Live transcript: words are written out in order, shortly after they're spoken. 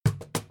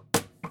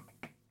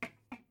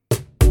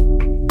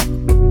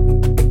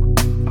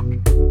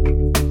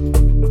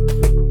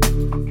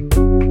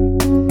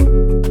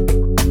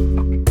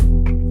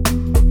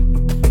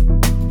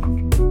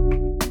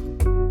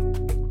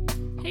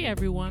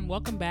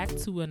back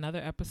to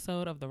another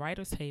episode of The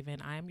Writer's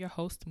Haven. I am your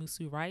host,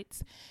 Musu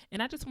Writes,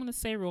 and I just want to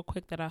say real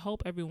quick that I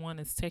hope everyone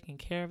is taking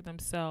care of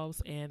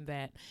themselves and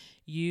that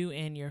you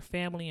and your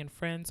family and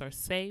friends are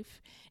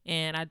safe.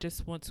 And I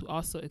just want to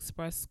also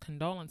express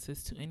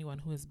condolences to anyone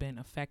who has been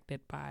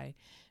affected by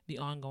the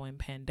ongoing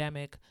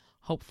pandemic.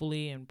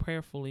 Hopefully and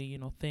prayerfully,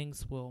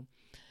 things will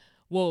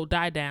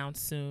die down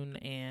soon,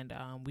 and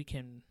we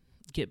can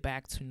get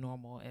back to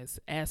normal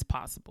as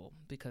possible,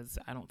 because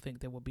I don't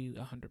think there will be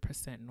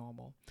 100%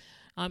 normal.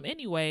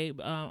 Anyway,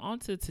 on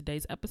to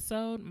today's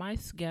episode. My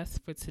guest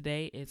for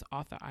today is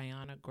author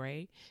Ayana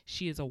Gray.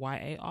 She is a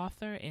YA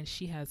author, and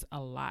she has a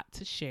lot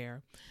to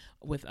share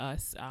with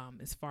us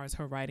as far as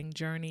her writing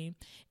journey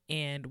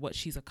and what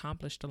she's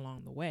accomplished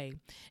along the way.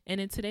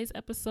 And in today's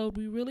episode,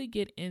 we really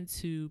get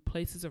into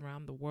places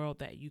around the world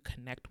that you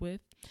connect with.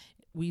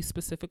 We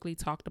specifically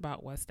talked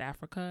about West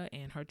Africa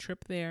and her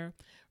trip there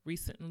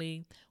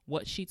recently,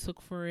 what she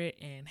took for it,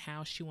 and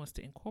how she wants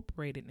to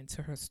incorporate it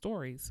into her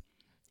stories.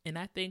 And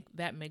I think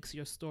that makes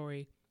your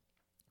story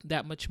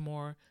that much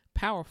more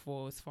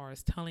powerful as far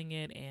as telling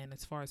it and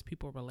as far as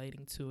people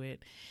relating to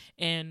it.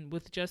 And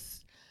with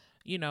just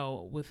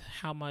with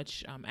how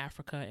much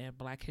Africa and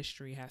Black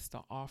history has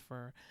to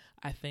offer,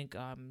 I think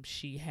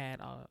she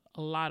had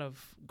a lot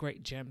of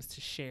great gems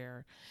to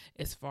share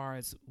as far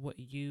as what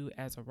you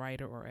as a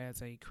writer or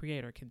as a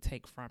creator can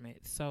take from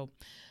it. So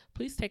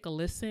please take a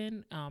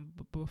listen.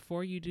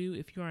 Before you do,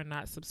 if you are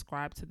not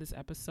subscribed to this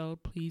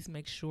episode, please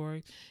make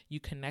sure you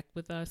connect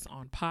with us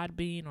on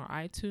Podbean or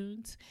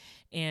iTunes.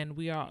 And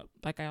we are,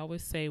 like I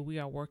always say, we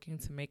are working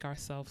to make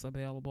ourselves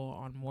available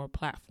on more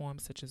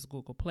platforms such as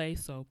Google Play.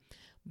 So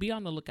be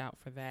on the lookout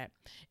for that.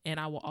 And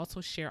I will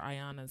also share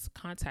Ayana's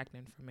contact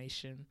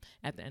information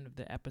at the end of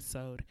the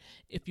episode.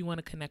 If you want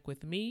to connect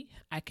with me,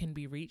 I can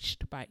be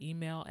reached by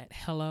email at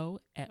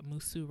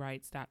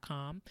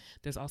hello@musuwrites.com.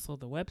 There's also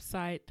the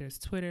website, there's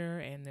Twitter,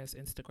 and there's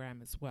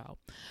Instagram as well.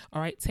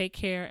 All right, take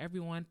care,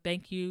 everyone.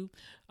 Thank you.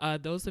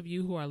 Those of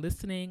you who are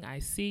listening, I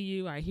see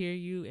you, I hear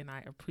you, and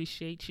I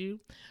appreciate you.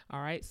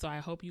 All right, so I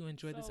hope you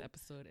enjoy this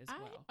episode as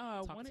well.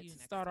 I wanted to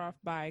start off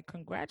by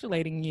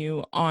congratulating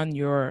you on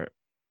your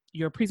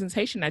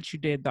presentation that you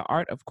did, The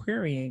Art of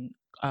Querying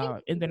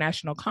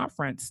International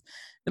Conference.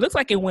 It looks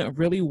like it went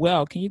really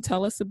well. Can you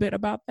tell us a bit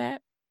about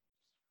that?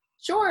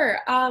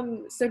 Sure.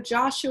 So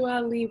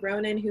Joshua Lee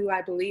Ronan, who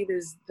I believe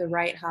is the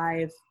Right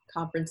Hive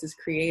Conference's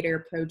creator,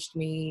 approached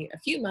me a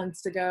few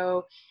months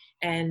ago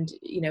and,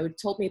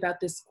 told me about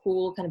this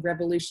cool kind of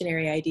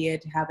revolutionary idea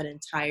to have an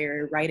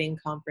entire writing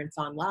conference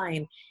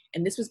online.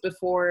 And this was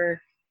before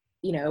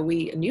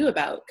we knew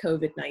about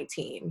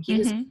COVID-19. He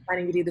was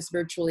planning to do this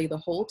virtually the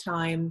whole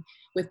time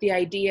with the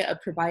idea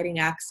of providing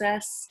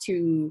access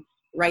to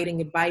writing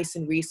advice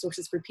and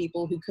resources for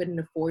people who couldn't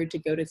afford to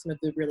go to some of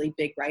the really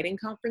big writing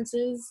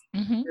conferences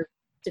for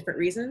different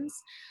reasons.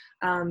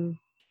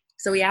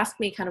 So he asked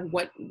me kind of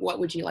what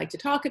would you like to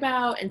talk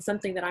about? And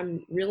something that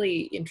I'm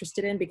really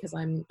interested in because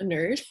I'm a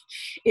nerd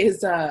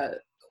is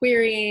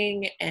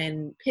querying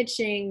and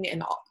pitching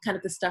and all kind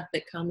of the stuff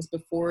that comes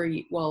before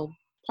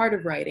part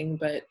of writing,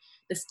 but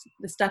the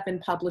stuff in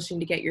publishing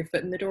to get your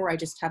foot in the door, I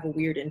just have a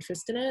weird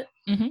interest in it.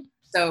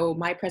 So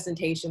my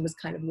presentation was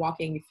kind of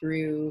walking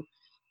through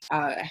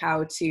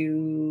how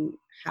to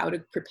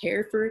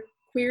prepare for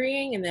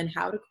querying, and then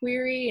how to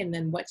query, and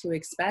then what to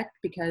expect,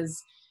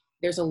 because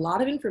there's a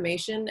lot of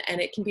information and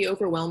it can be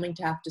overwhelming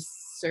to have to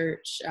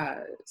search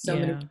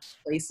many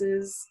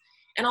places.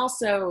 And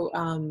also,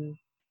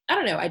 I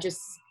don't know,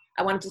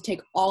 I wanted to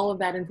take all of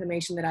that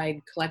information that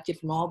I collected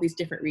from all these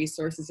different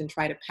resources and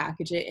try to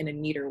package it in a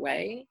neater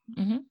way.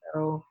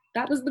 So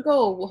that was the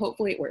goal. Well,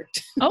 hopefully it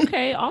worked.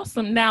 Okay,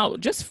 awesome. Now,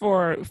 just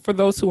for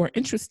those who are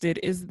interested,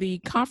 is the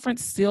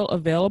conference still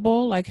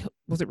available? Like,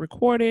 was it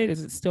recorded?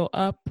 Is it still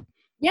up?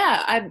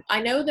 Yeah,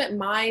 I know that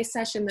my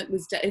session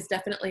is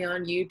definitely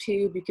on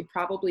YouTube. You could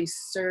probably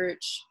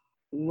search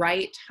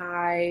Right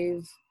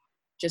Hive,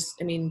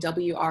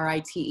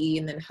 WRITE,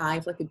 and then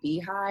Hive like a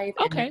beehive.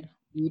 Okay.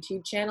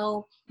 YouTube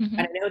channel.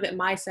 And I know that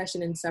my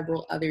session and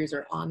several others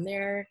are on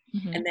there.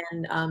 And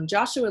then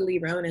Joshua Lee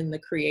Ronan, the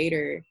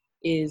creator,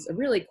 is a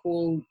really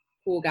cool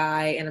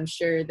guy. And I'm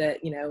sure that,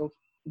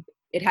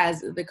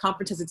 the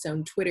conference has its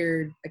own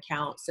Twitter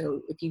account.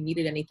 So if you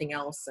needed anything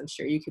else, I'm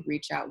sure you could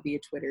reach out via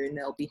Twitter and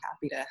they'll be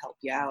happy to help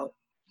you out.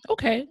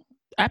 Okay.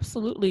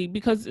 Absolutely.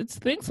 Because it's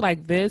things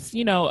like this,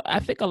 I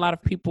think a lot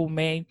of people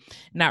may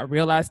not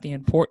realize the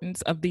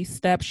importance of these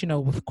steps,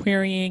 with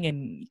querying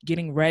and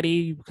getting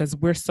ready, because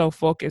we're so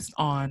focused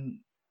on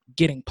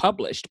getting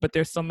published, but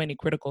there's so many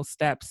critical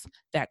steps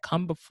that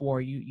come before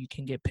you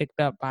can get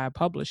picked up by a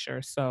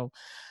publisher. So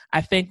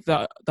I think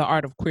the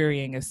art of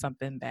querying is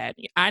something that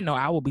I know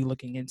I will be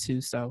looking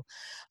into. So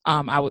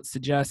I would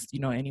suggest,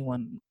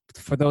 anyone,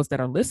 for those that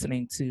are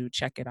listening, to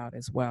check it out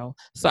as well.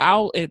 So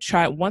I'll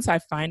try, once I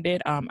find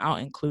it, I'll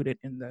include it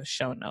in the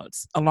show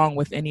notes along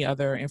with any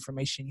other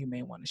information you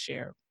may want to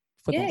share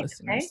for the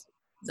listeners.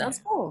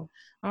 Sounds cool.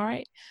 All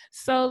right.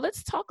 So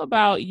let's talk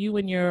about you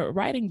and your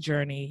writing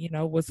journey.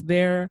 Was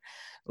there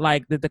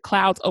like, did the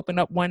clouds open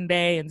up one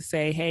day and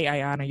say, hey,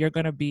 Ayana, you're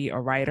going to be a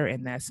writer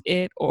and that's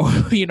it? Or,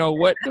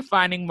 what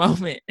defining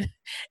moment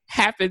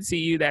happened to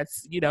you that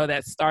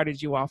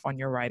started you off on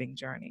your writing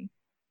journey?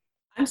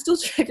 I feel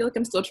like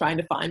I'm still trying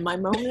to find my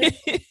moment.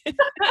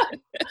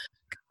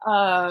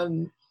 I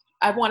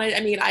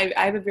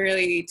have a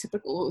very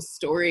typical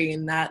story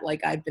in that,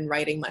 like, I've been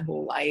writing my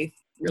whole life,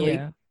 really,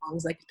 as long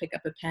as I could pick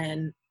up a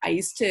pen. I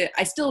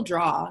still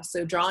draw.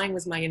 So drawing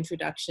was my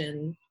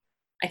introduction.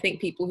 I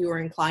think people who are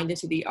inclined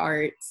into the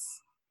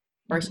arts,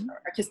 or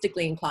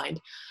artistically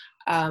inclined,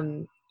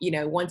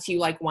 once you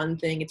like one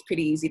thing, it's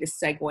pretty easy to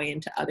segue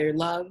into other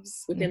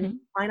loves within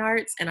fine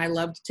arts. And I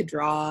loved to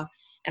draw,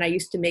 and I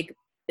used to make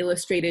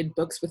illustrated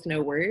books with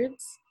no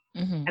words.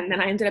 And then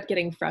I ended up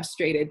getting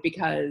frustrated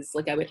because,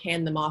 like, I would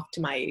hand them off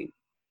to my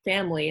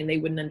family and they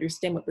wouldn't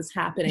understand what was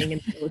happening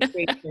in the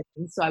illustration.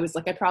 So I was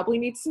like, I probably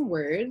need some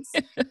words.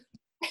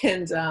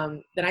 And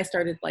then I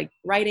started like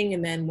writing.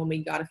 And then when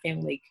we got a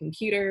family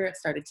computer, I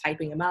started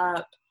typing them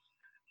up.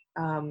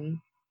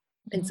 And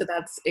so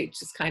it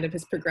just kind of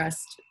has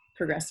progressed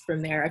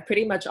from there. I've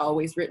pretty much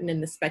always written in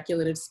the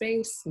speculative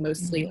space,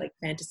 mostly like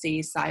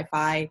fantasy,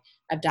 sci-fi.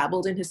 I've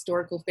dabbled in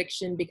historical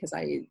fiction because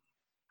I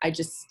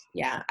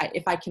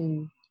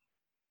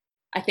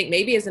think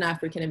maybe as an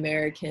African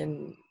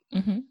American,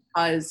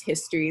 because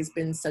history has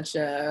been such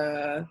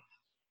a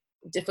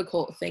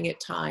difficult thing at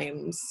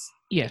times.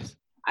 Yes.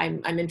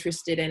 I'm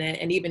interested in it,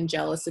 and even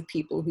jealous of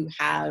people who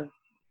have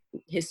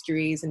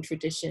histories and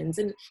traditions.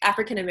 And the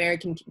African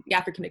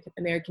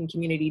American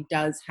community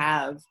does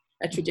have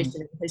a tradition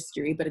and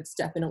history, but it's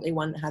definitely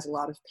one that has a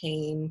lot of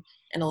pain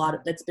and a lot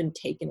of that's been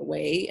taken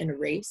away and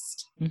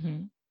erased.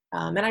 And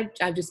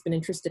I've just been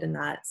interested in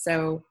that.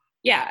 So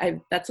yeah,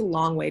 that's a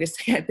long way to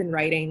say I've been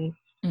writing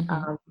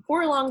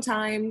for a long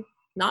time,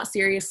 not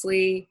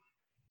seriously.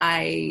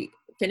 I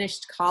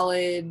finished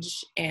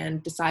college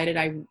and decided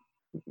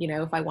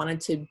if I wanted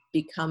to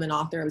become an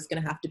author, I was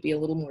going to have to be a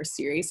little more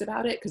serious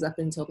about it, because up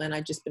until then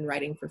I'd just been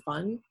writing for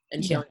fun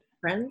and showing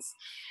friends.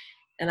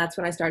 And that's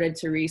when I started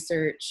to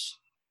research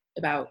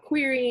about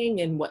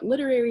querying and what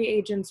literary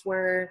agents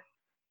were.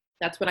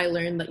 That's when I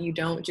learned that you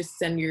don't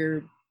just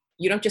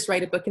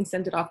write a book and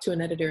send it off to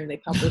an editor and they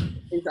publish it.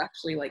 There's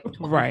actually like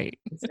 20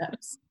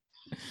 steps.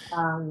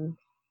 And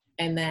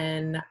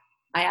then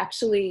I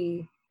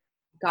actually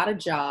got a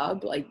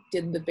job, like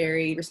did the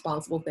very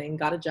responsible thing,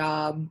 got a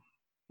job,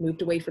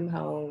 moved away from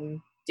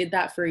home, did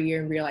that for a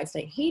year and realized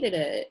I hated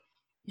it.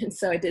 And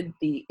so I did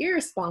the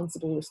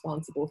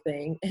responsible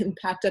thing and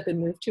packed up and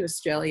moved to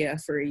Australia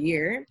for a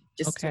year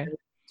just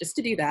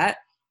to do that.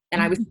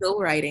 And I was still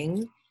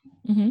writing.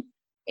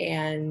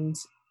 And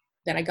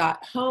then I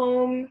got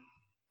home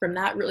from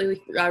that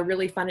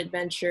really fun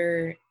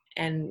adventure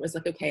and was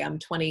like, okay, I'm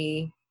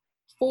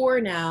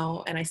 24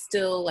 now, and I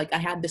still, like, I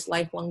had this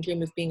lifelong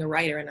dream of being a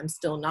writer, and I'm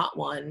still not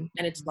one.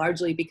 And it's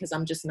largely because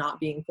I'm just not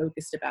being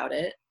focused about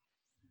it.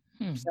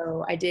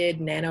 So I did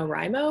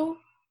NaNoWriMo,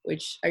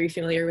 which, are you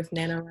familiar with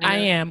NaNoWriMo? I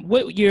am.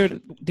 What year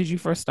did you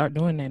first start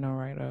doing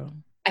NaNoWriMo?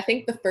 I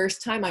think the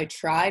first time I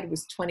tried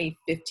was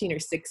 2015 or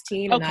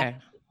 16. And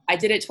I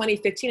did it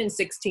 2015 and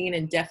 16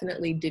 and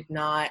definitely did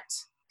not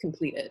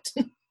complete it.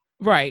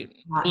 Right.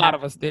 A lot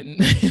of us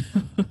didn't.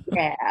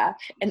 Yeah.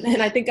 And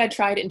then I think I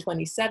tried it in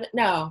 2017.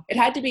 No, it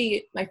had to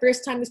be, my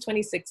first time was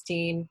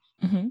 2016.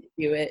 Do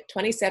it.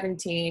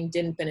 2017,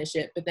 didn't finish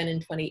it. But then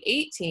in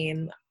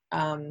 2018,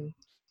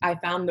 I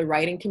found the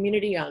writing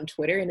community on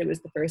Twitter, and it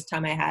was the first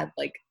time I had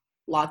like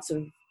lots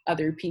of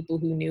other people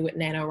who knew what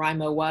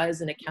NaNoWriMo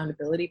was and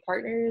accountability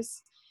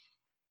partners.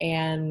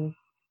 And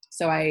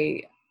so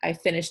I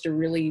finished a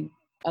really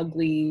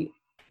ugly,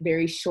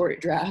 very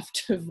short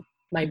draft of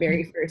my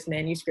very first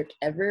manuscript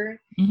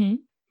ever.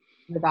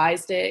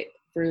 Revised it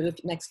for the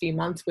next few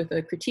months with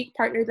a critique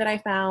partner that I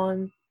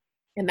found.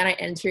 And then I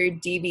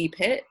entered DV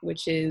Pit,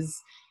 which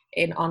is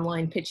an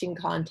online pitching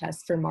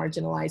contest for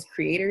marginalized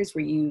creators,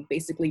 where you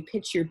basically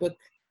pitch your book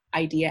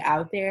idea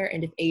out there.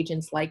 And if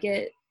agents like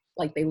it,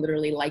 like they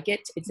literally like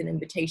it, it's an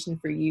invitation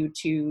for you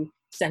to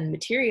send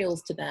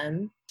materials to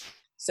them.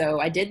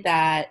 So I did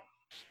that.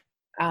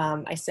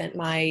 I sent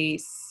my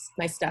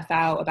stuff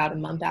out about a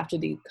month after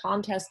the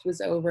contest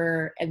was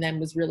over, and then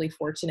was really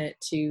fortunate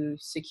to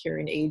secure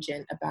an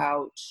agent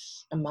about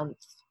a month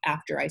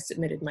after I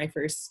submitted my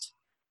first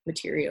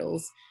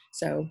materials.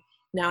 So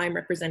now I'm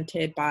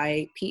represented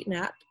by Pete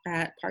Knapp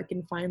at Park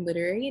and Fine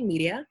Literary and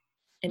Media,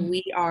 and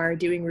we are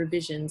doing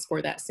revisions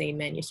for that same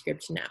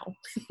manuscript now.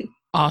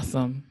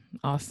 Awesome.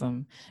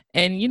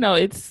 And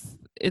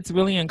it's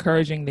really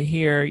encouraging to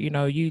hear,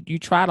 you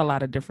tried a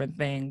lot of different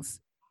things.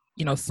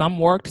 Some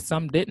worked,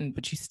 some didn't,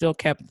 but you still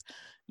kept,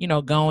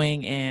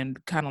 going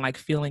and kind of like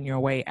feeling your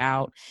way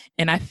out.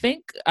 And I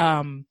think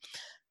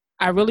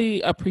I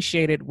really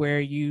appreciated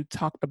where you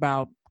talked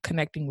about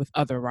connecting with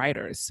other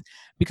writers,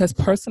 because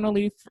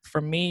personally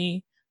for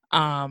me,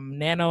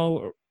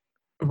 NaNoWriMo,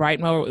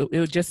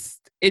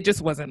 it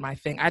just wasn't my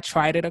thing. I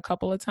tried it a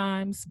couple of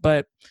times,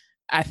 but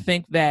I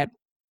think that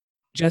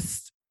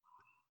just,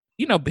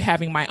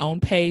 having my own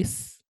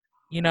pace,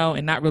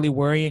 and not really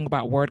worrying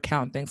about word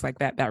count and things like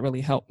that, that really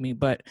helped me.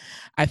 But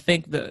I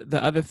think the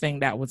other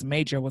thing that was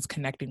major was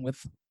connecting with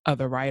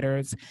other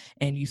writers.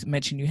 And you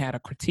mentioned you had a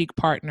critique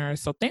partner.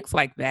 So things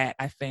like that,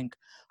 I think,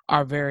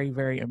 are very,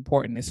 very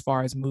important as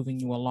far as moving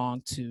you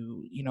along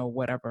to,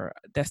 whatever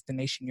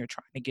destination you're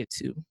trying to get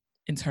to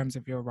in terms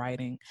of your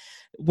writing.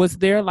 Was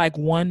there like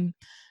one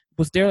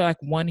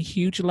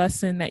huge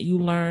lesson that you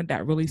learned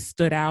that really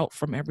stood out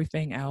from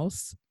everything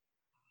else?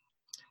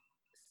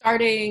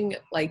 Starting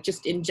like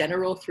just in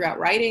general throughout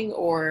writing,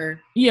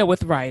 or Yeah,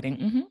 with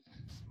writing.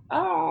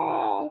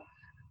 I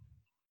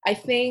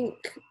think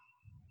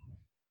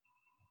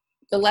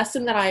the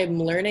lesson that I'm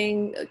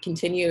learning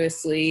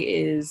continuously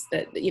is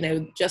that,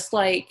 just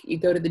like you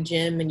go to the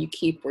gym and you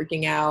keep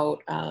working out,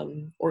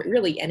 or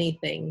really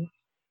anything,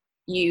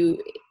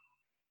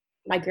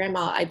 my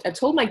grandma, I've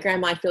told my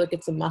grandma I feel like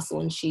it's a muscle,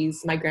 and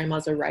my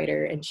grandma's a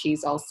writer, and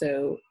she's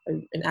also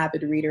an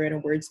avid reader and a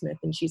wordsmith,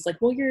 and she's like,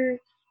 well, your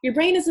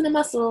brain isn't a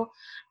muscle.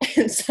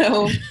 And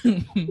so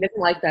I didn't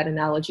like that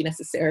analogy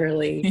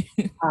necessarily,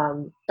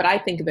 but I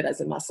think of it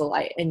as a muscle.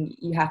 And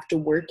you have to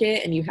work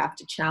it, and you have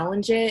to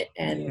challenge it,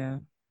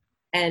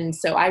 and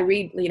so I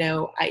read,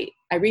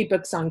 I read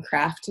books on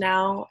craft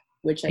now,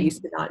 which I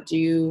used to not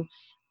do.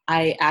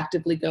 I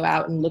actively go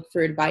out and look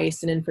for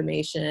advice and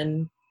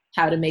information,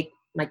 how to make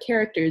my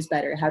characters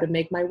better, how to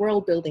make my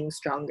world building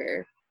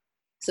stronger.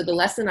 So the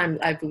lesson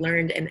I've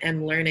learned and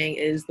am learning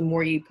is the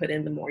more you put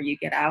in, the more you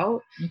get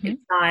out.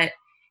 It's not,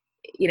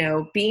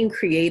 being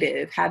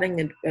creative,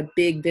 having a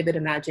big, vivid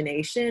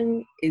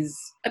imagination is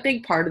a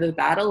big part of the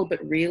battle, but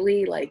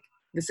really, like,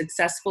 the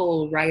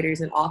successful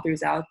writers and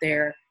authors out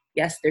there,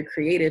 yes, they're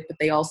creative, but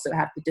they also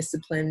have the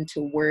discipline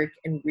to work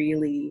and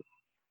really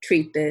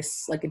treat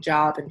this like a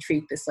job and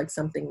treat this like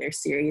something they're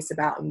serious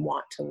about and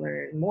want to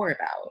learn more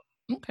about.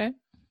 Okay.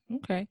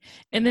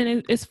 And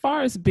then as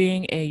far as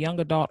being a young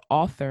adult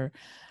author,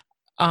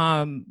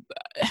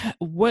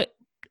 what,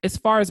 as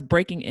far as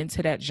breaking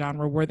into that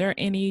genre, were there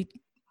any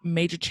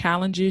major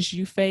challenges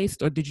you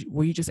faced, or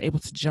were you just able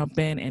to jump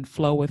in and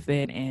flow with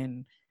it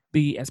and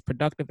be as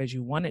productive as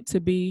you wanted to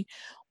be?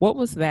 What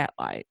was that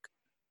like?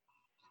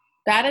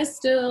 That is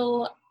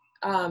still,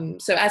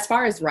 so as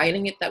far as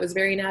writing it, that was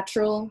very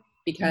natural,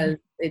 because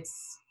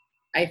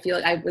I feel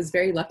like I was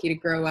very lucky to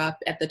grow up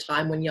at the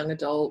time when young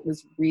adult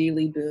was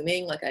really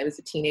booming. Like, I was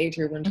a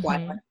teenager when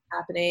Twilight was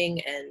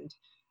happening, and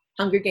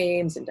Hunger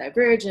Games and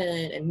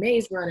Divergent and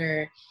Maze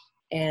Runner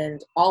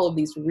and all of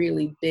these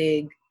really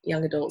big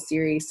young adult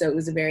series. So it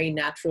was a very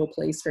natural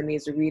place for me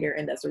as a reader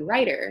and as a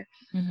writer.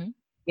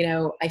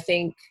 I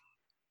think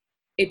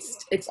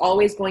it's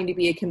always going to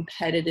be a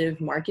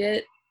competitive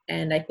market,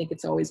 and I think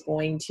it's always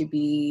going to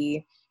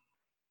be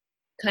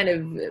kind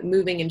of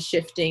moving and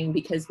shifting,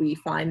 because we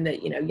find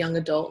that, young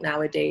adult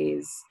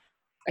nowadays,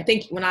 I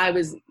think when I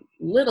was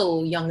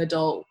little, young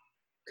adult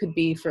could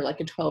be for like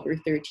a 12 or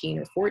 13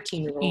 or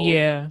 14-year-old.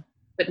 Yeah.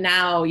 But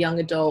now young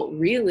adult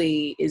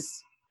really is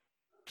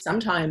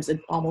sometimes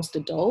almost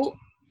adult.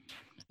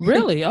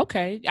 Really?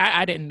 Okay.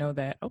 I didn't know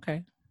that.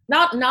 Okay.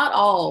 Not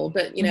all,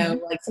 but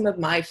like some of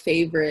my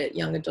favorite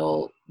young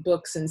adult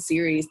books and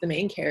series, the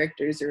main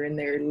characters are in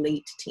their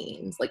late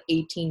teens, like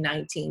 18,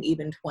 19,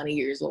 even 20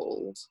 years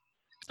old.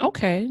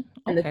 Okay.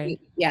 And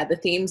the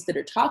themes that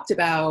are talked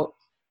about,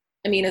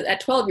 I mean, at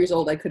 12 years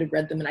old, I could have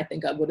read them and I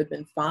think I would have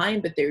been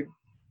fine, but they're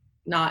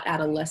not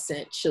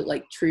adolescent,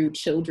 like true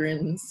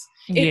children's.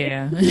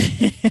 Yeah.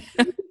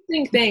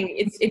 Interesting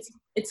thing.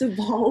 It's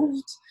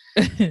evolved,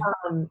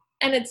 and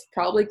it's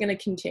probably going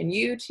to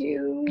continue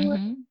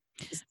to.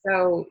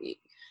 So,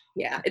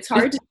 yeah, it's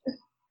hard to.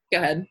 Go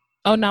ahead.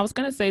 Oh, no, I was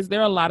going to say, is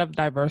there a lot of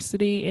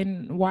diversity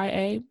in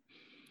YA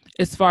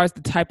as far as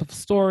the type of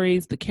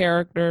stories, the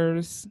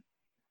characters,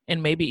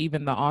 and maybe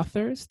even the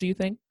authors? Do you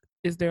think,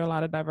 is there a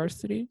lot of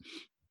diversity?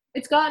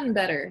 It's gotten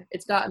better.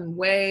 It's gotten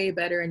way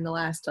better in the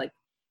last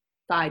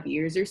 5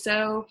 years or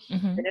so. I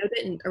know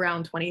that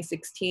around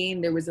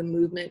 2016, there was a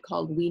movement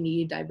called We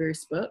Need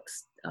Diverse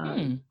Books.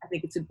 I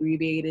think it's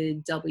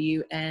abbreviated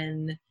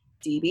WNDB.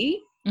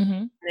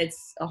 And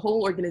it's a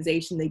whole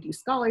organization. They do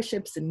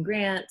scholarships and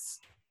grants.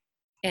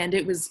 And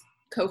it was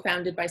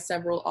co-founded by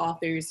several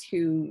authors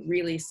who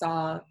really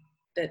saw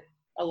that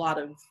a lot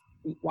of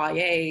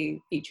YA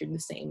featured the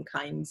same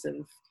kinds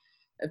of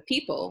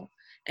people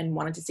and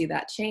wanted to see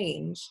that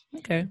change.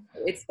 Okay.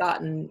 It's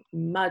gotten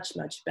much,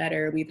 much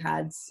better. We've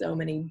had so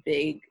many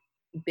big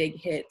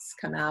hits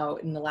come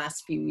out in the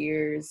last few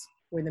years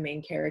where the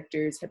main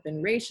characters have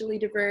been racially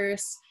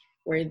diverse,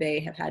 where they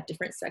have had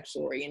different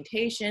sexual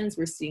orientations.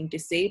 We're seeing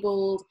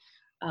disabled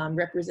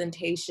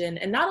representation,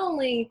 and not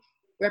only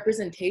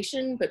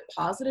representation, but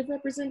positive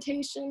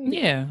representation.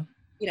 Yeah.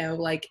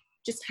 Like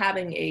just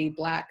having a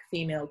Black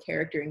female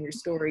character in your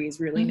story is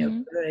really no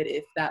good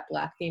if that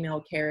Black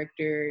female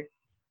character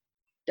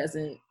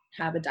doesn't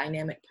have a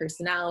dynamic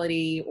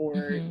personality, or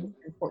is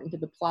important to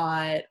the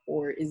plot,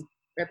 or is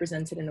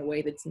represented in a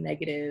way that's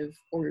negative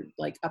or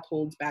like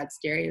upholds bad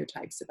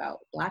stereotypes about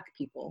Black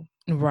people.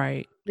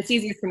 Right. It's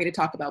easier for me to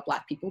talk about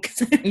Black people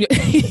because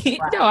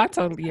No, I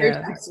totally,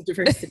 yeah.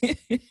 diversity.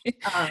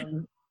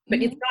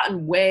 But it's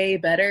gotten way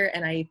better,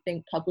 and I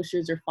think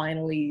publishers are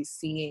finally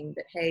seeing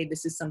that, hey,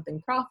 this is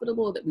something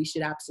profitable that we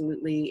should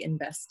absolutely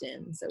invest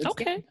in. So it's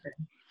okay.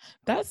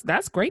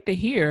 That's great to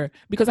hear,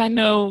 because I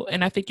know,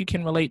 and I think you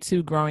can relate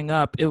to, growing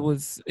up, it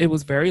was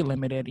very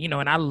limited, you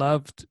know, and I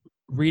loved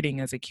reading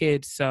as a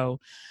kid. So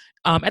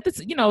at this,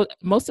 you know,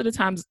 most of the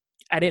times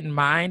I didn't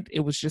mind.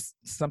 It was just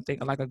something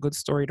like a good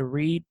story to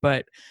read.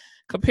 But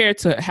compared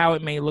to how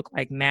it may look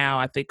like now,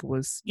 I think it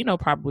was, you know,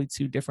 probably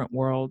two different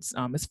worlds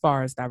as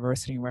far as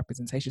diversity and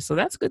representation. So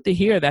that's good to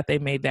hear that they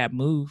made that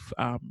move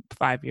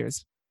 5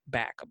 years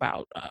back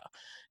about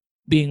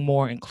being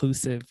more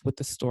inclusive with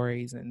the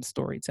stories and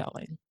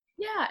storytelling.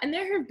 Yeah, and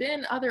there have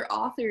been other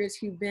authors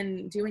who've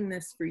been doing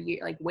this for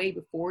years, like way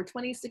before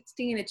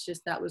 2016. It's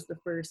just that was the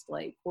first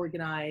like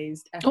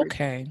organized effort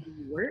that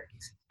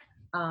worked.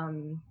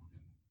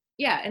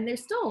 Yeah, and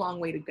there's still a long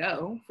way to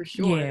go for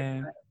sure.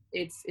 Yeah. But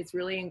it's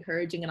really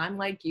encouraging, and I'm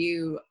like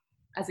you.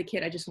 As a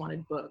kid, I just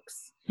wanted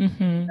books.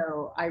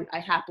 So I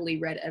happily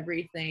read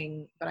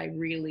everything, but I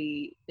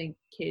really think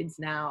kids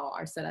now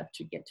are set up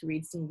to get to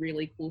read some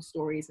really cool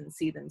stories and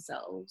see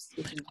themselves,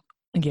 which is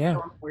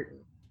so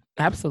important.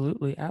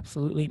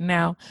 Absolutely.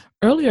 Now,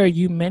 earlier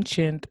you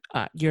mentioned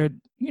you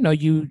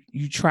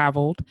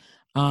traveled,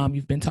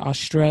 you've been to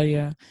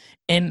Australia,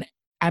 and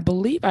I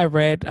believe I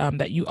read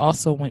that you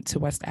also went to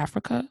West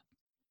Africa.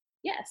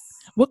 Yes.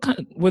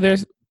 Were there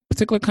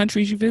particular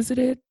countries you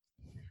visited?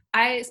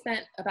 I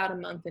spent about a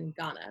month in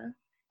Ghana,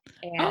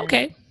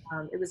 and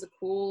it was a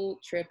cool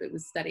trip. It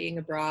was studying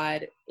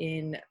abroad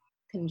in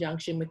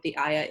conjunction with the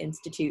Aya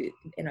Institute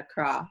in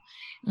Accra.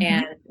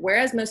 And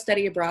whereas most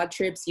study abroad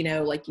trips, you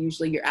know, like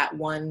usually you're at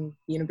one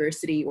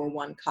university or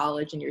one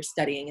college and you're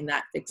studying in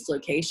that fixed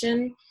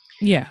location.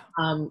 Yeah.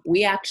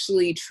 We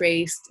actually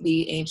traced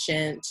the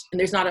ancient,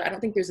 and I don't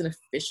think there's an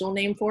official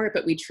name for it,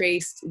 but we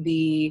traced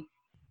the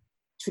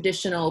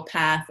traditional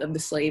path of the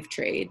slave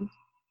trade,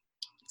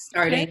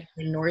 starting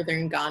in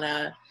northern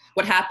Ghana.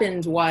 What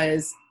happened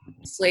was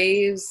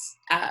slaves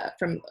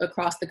from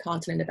across the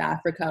continent of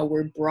Africa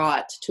were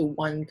brought to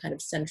one kind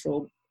of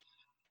central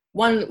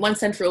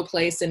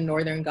place in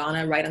northern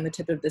Ghana, right on the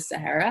tip of the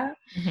Sahara.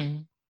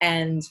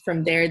 And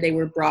from there, they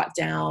were brought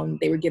down.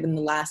 They were given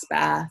the last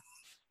bath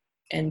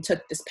and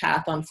took this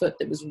path on foot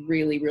that was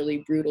really,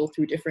 really brutal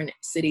through different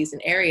cities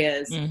and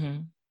areas.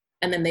 And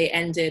then they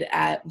ended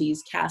at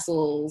these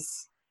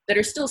castles that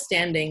are still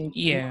standing.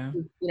 Yeah.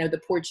 You know, the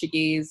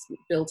Portuguese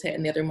built it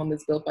and the other one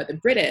was built by the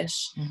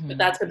British, but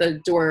that's where the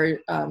door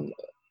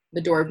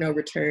of no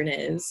return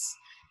is.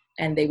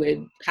 And they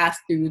would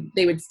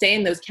they would stay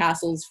in those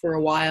castles for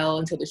a while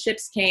until the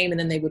ships came, and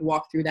then they would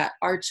walk through that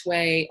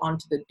archway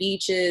onto the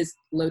beaches,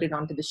 loaded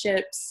onto the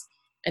ships,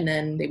 and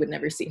then they would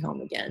never see home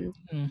again.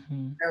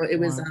 So it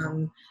was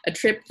a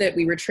trip that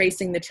we were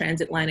tracing the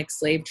transatlantic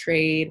slave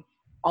trade,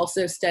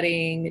 also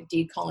studying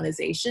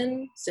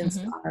decolonization, since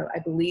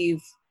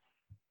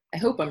I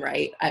hope I'm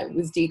right, it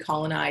was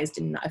decolonized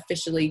and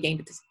officially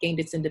gained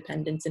its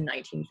independence in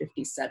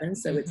 1957.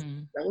 So it's a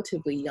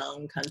relatively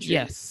young country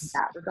in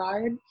that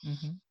regard.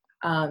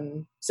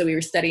 So we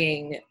were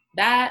studying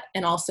that,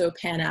 and also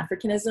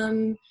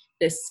Pan-Africanism,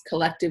 this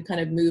collective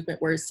kind of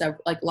movement where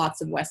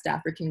lots of West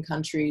African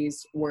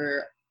countries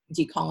were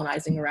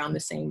decolonizing around the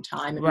same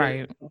time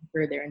and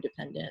for their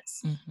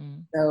independence.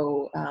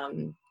 So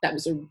that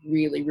was a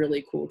really,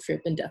 really cool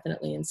trip, and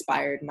definitely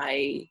inspired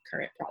my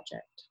current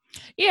project.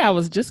 Yeah, I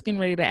was just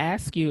getting ready to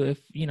ask you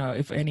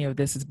if any of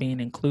this is being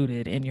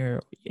included in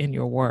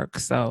your work.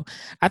 So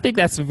I think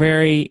that's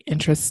very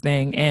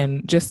interesting.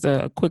 And just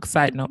a quick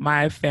side note,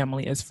 my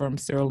family is from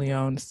Sierra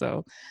Leone,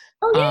 so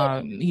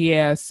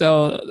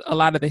so a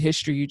lot of the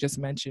history you just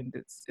mentioned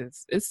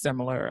is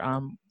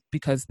similar.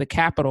 Because the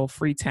capital,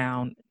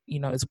 Freetown,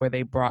 is where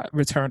they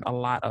returned a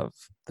lot of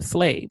the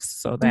slaves.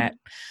 So that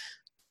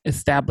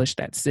established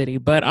that city.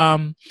 But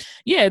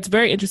it's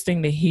very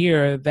interesting to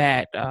hear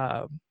that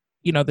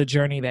the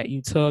journey that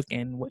you took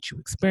and what you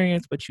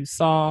experienced, what you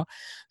saw.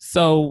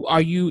 So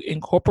are you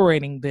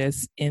incorporating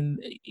this in,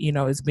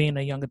 as being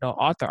a young adult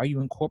author, are you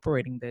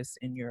incorporating this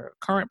in your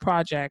current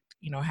project?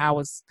 How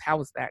is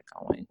that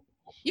going?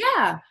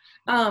 Yeah.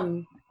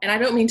 And I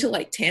don't mean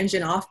to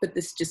tangent off, but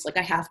this just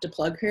I have to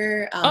plug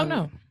her. Oh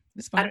no,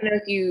 it's fine. I don't know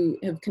if you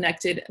have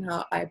connected, and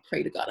I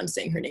pray to God I'm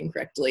saying her name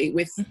correctly,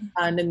 with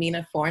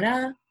Namina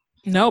Forna.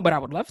 No, but I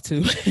would love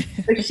to.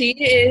 So she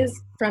is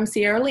from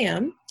Sierra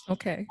Leone.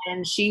 Okay.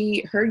 And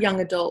her young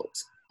adult,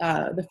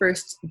 the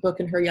first book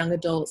in her young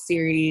adult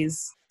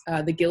series,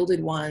 The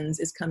Gilded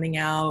Ones, is coming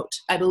out.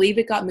 I believe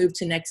it got moved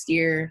to next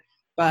year,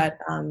 but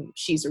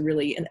she's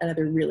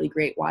another really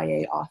great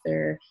YA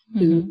author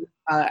who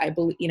I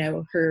believe,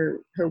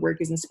 her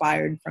work is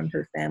inspired from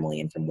her family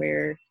and from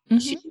where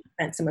she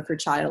spent some of her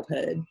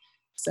childhood.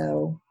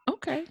 So.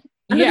 Okay.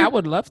 Yeah, I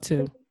would love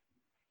to.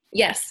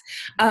 Yes.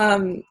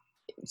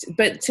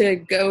 But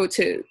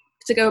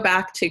to to go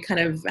back to kind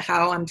of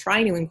how I'm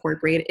trying to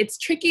incorporate it, it's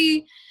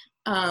tricky.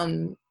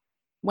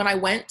 When I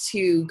went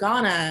to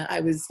Ghana, I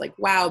was like,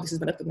 wow, this is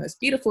one of the most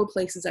beautiful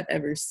places I've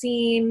ever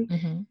seen.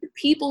 The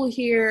people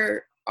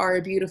here are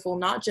beautiful,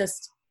 not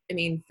just, I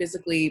mean,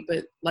 physically,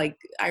 but like,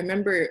 I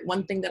remember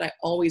one thing that I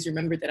always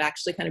remember that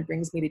actually kind of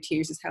brings me to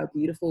tears is how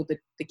beautiful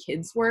the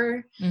kids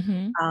were.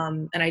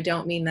 And I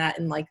don't mean that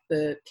in like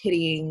the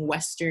pitying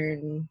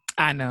Western.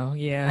 I know,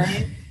 yeah.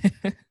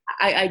 Right?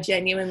 I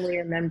genuinely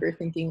remember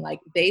thinking like,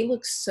 they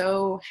look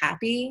so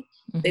happy.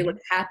 They look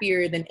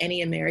happier than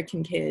any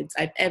American kids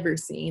I've ever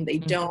seen. They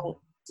don't,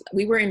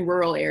 we were in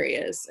rural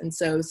areas. And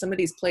so some of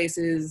these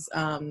places,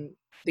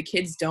 the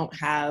kids don't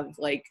have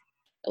like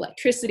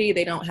electricity.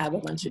 They don't have a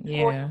bunch of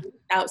toys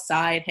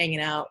outside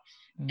hanging out.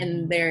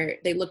 And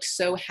they looked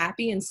so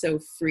happy and so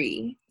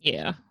free.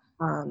 Yeah.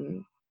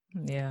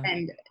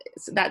 And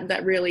so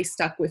that really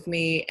stuck with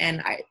me.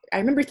 And I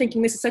remember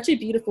thinking, this is such a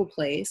beautiful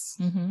place.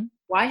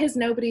 Why has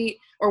nobody,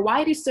 or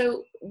why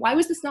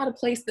was this not a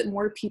place that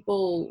more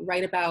people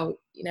write about,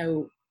 you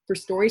know, for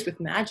stories with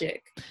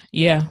magic?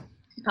 Yeah.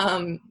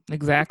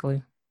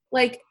 Exactly.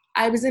 Like,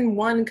 I was in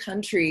one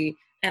country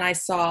and I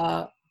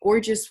saw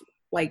gorgeous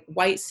like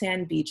white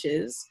sand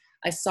beaches.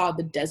 I saw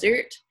the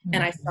desert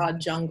and I saw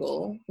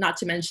jungle, not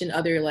to mention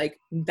other like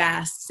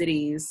vast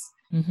cities.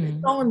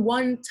 It's all in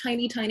one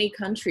tiny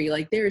country.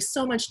 Like, there is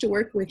so much to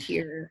work with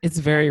here. It's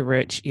very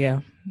rich.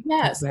 Yeah.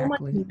 Yeah,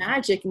 Exactly. so much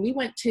magic. And we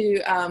went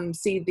to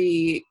see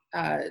the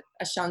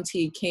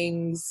Ashanti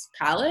King's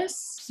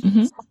palace.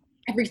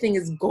 Everything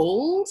is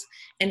gold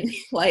and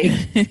like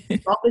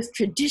all this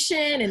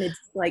tradition, and it's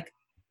like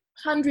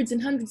hundreds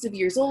and hundreds of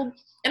years old.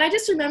 And I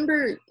just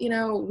remember, you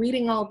know,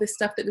 reading all this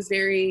stuff that was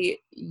very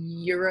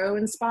Euro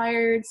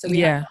inspired. So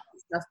we have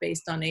stuff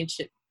based on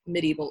ancient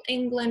medieval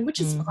England, which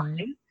is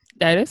fine.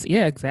 That is,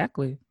 yeah,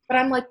 exactly. But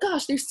I'm like,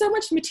 gosh, there's so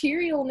much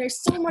material and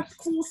there's so much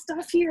cool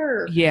stuff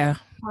here. Yeah.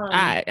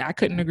 I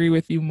couldn't agree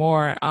with you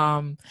more.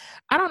 I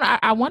don't know.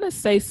 I want to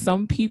say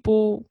some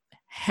people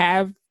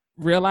have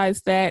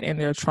realized that and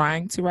they're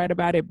trying to write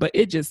about it, but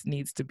it just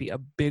needs to be a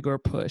bigger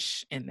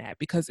push in that,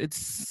 because it's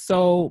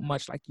so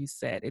much, like you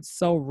said, it's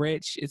so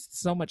rich. It's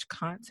so much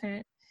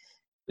content.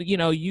 You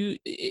know,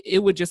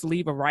 it would just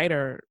leave a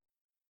writer,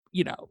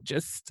 you know,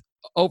 just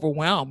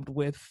overwhelmed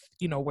with,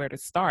 you know, where to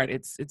start.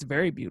 It's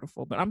very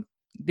beautiful. But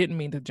didn't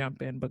mean to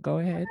jump in, but go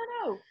ahead.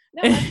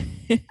 No,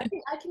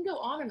 I can go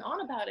on and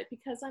on about it,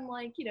 because I'm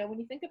like, you know, when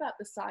you think about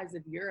the size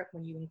of Europe,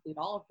 when you include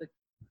all of the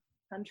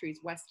countries,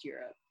 West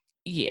Europe,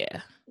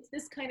 it's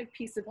this kind of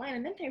piece of land.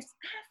 And then there's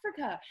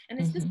Africa, and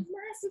it's this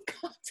massive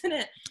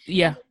continent.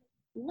 Yeah.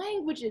 And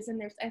languages, and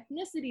there's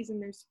ethnicities,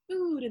 and there's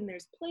food, and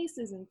there's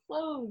places and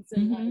clothes,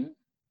 and like,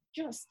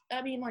 just,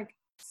 I mean, like,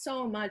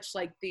 so much.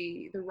 Like,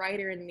 the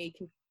writer in me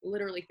can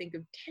literally think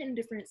of 10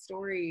 different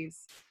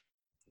stories.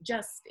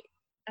 Just,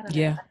 I don't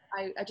know.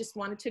 I just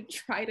wanted to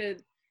try to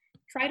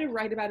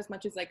write about as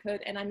much as I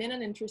could. And I'm in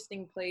an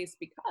interesting place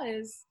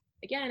because,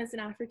 again, as an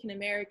African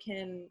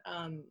American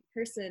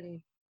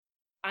person,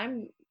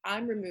 I'm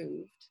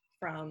removed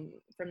from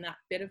that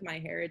bit of my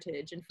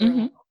heritage, and for a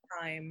long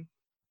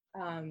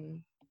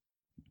time,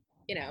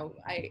 you know,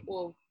 I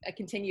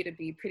continue to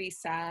be pretty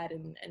sad,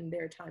 and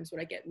there are times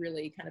where I get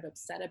really kind of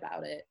upset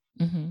about it.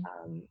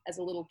 As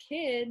a little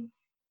kid,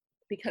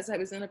 because I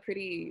was in a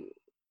pretty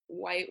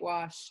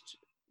whitewashed,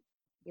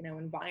 you know,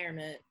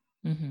 environment,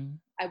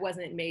 I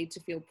wasn't made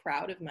to feel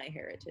proud of my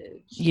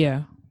heritage.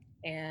 Yeah.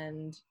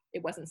 And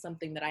it wasn't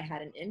something that I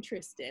had an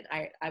interest in.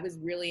 I was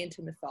really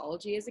into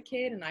mythology as a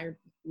kid, and I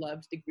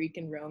loved the Greek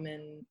and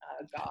Roman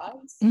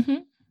gods.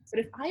 But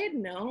if I had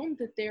known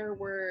that there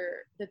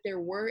were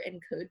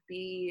and could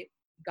be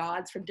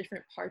gods from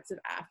different parts of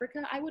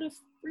Africa, I would have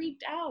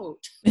freaked out.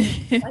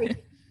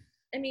 Like,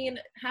 I mean,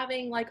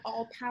 having like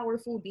all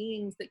powerful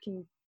beings that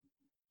can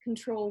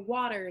control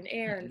water and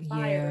air and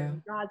fire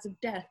and gods of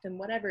death and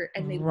whatever,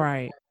 and they look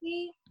like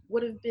me,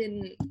 would have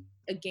been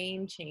a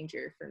game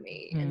changer for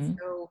me. And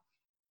so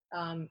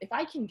if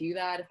I can do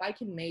that, if I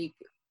can make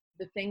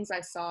the things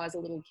I saw as a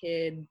little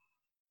kid,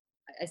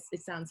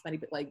 it sounds funny,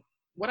 but like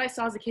what I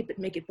saw as a kid, but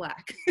make it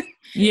black.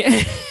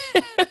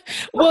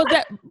 Well,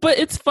 but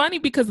it's funny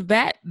because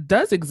that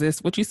does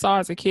exist. What you saw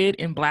as a kid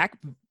in black,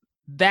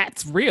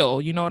 that's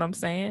real. You know what I'm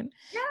saying?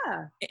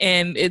 Yeah.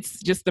 And it's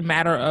just a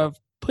matter of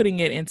putting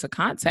it into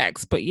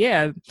context. But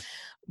yeah,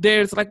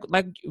 there's like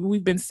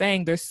we've been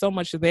saying, there's so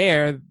much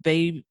there.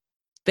 They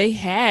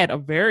had a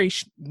very,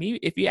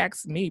 if you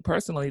ask me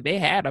personally, they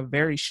had a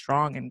very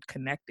strong and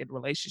connected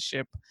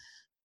relationship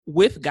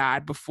with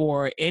God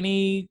before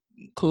any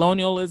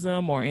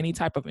colonialism or any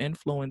type of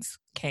influence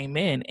came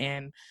in.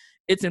 And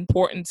it's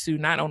important to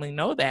not only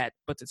know that,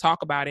 but to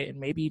talk about it and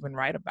maybe even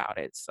write about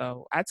it.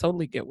 So I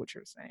totally get what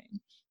you're saying.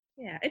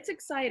 Yeah, it's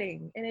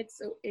exciting. And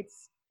it's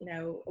you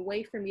know, a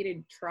way for me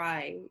to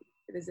try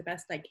as the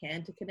best I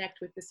can to connect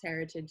with this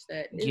heritage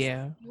that is in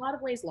a lot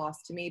of ways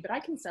lost to me, but I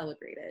can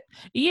celebrate it.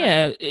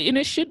 Yeah, and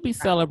it should be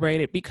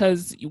celebrated,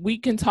 because we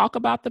can talk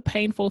about the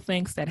painful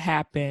things that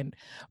happened,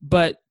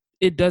 but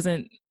it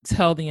doesn't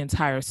tell the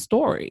entire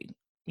story.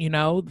 You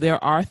know,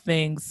 there are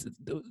things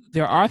in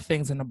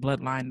the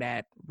bloodline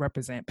that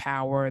represent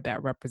power,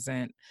 that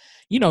represent,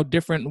 you know,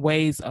 different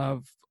ways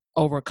of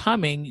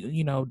overcoming,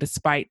 you know,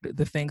 despite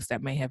the things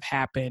that may have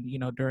happened, you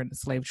know, during the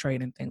slave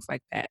trade and things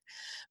like that.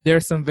 There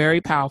are some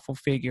very powerful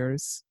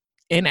figures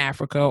in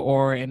Africa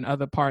or in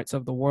other parts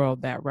of the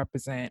world that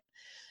represent,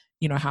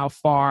 you know, how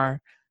far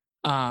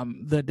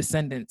the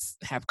descendants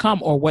have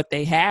come or what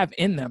they have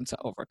in them to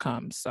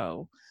overcome.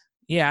 So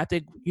yeah, I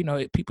think, you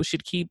know, people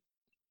should keep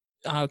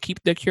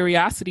their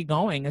curiosity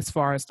going as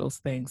far as those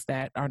things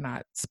that are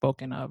not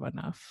spoken of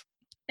enough.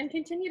 And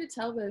continue to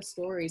tell those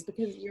stories,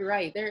 because you're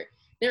right,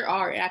 there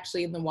are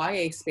actually in the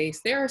YA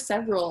space, there are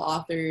several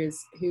authors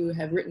who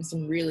have written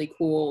some really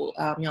cool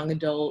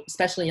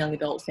especially young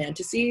adult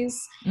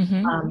fantasies,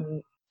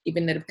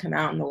 even that have come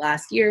out in the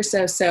last year or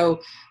so.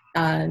 So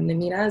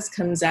Namina's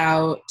comes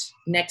out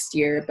next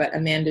year, but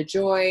Amanda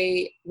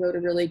Joy wrote a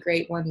really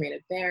great one. Rena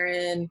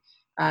Barron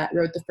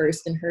wrote the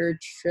first in her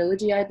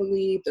trilogy, I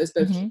believe. Those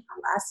both came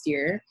out last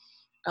year.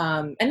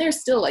 And there's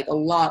still like a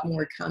lot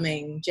more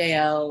coming.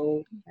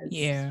 JL has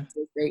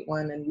a great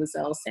one, and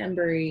Lizelle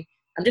Sambury.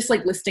 I'm just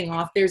like listing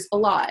off. There's a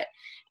lot.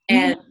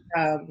 And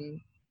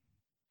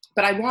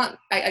but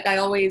I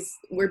always,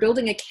 we're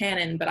building a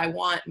canon, but I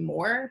want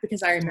more,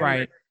 because I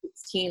remember at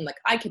 16, like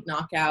I could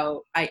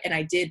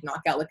I did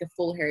knock out like a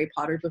full Harry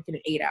Potter book in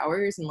 8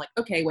 hours, and like,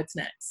 okay, what's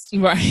next?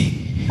 Right.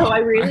 So I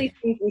really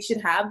think we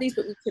should have these,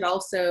 but we could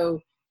also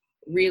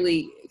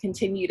really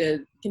continue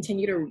to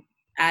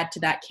add to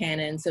that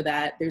canon, so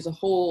that there's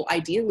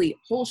ideally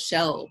whole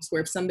shelves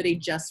where if somebody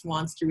just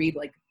wants to read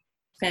like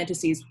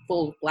fantasies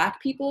full of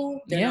Black people,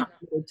 they're not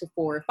limited to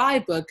 4 or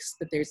 5 books,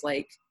 but there's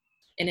like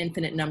an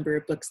infinite number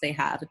of books they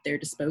have at their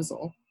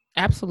disposal.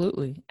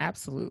 Absolutely.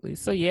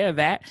 So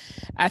yeah,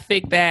 I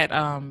think that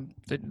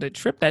the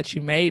trip that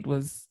you made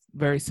was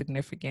very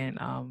significant,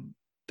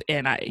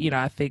 and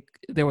I think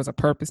there was a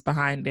purpose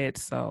behind it.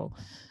 So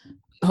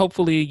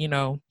hopefully, you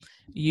know,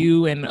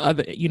 you and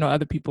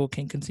other people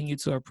can continue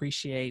to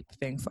appreciate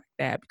things like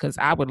that, because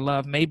I would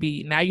love,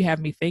 maybe now you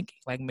have me thinking,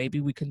 like maybe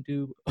we can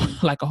do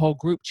like a whole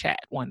group chat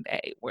one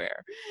day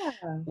where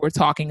we're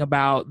talking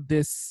about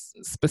this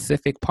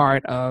specific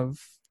part of,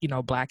 you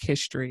know, Black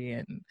history,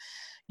 and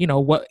you know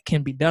what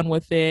can be done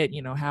with it,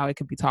 you know, how it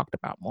can be talked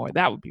about more.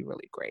 That would be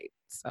really great.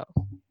 So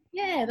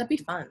yeah, that'd be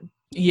fun.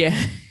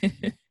 Yeah.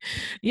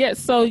 Yeah.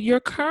 So your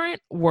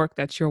current work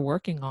that you're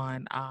working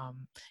on,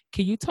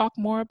 can you talk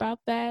more about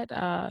that?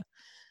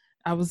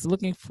 I was on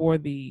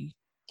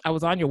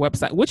your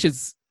website, which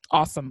is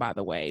awesome, by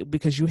the way,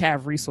 because you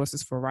have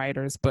resources for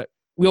writers, but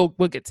we'll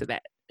get to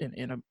that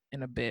in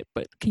a bit.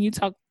 But can you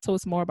talk to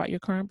us more about your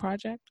current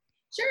project?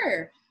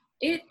 Sure.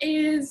 It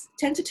is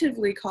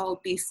tentatively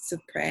called Beasts of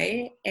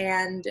Prey,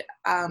 and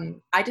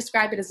I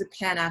describe it as a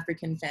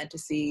Pan-African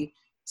fantasy,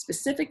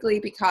 specifically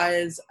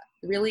because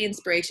really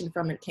inspiration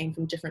from it came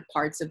from different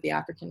parts of the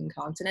African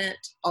continent,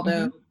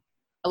 although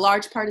a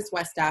large part is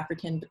West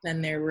African, but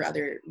then there were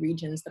other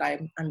regions that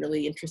I'm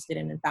really interested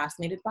in and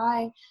fascinated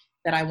by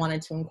that I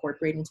wanted to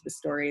incorporate into the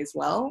story as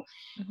well.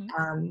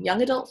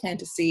 Young adult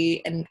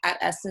fantasy, and at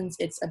essence,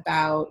 it's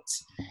about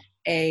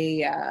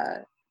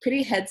a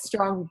pretty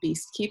headstrong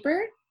beast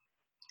keeper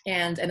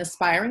and an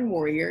aspiring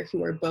warrior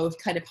who are both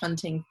kind of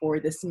hunting for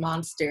this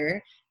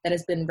monster that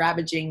has been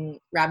ravaging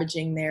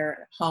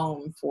their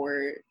home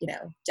for, you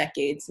know,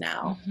 decades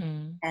now.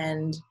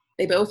 And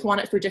they both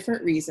want it for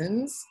different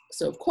reasons.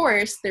 So of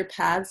course their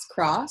paths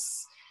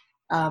cross,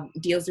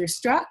 deals are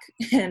struck,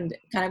 and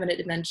kind of an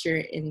adventure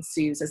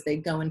ensues as they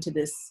go into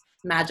this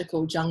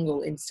magical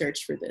jungle in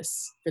search for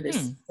this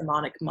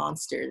demonic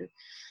monster.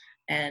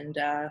 And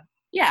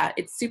yeah,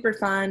 it's super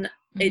fun.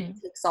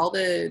 It takes all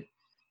the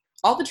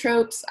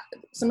tropes.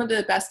 Some of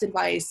the best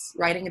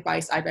writing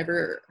advice I've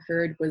ever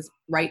heard was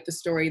write the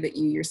story that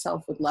you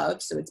yourself would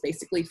love. So it's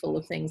basically full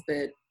of things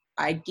that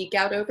I geek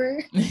out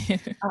over.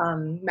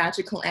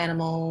 Magical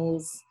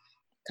animals,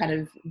 kind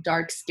of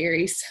dark,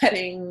 scary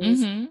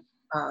settings.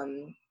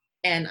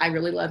 And I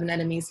really love an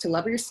enemies to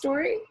lovers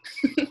story.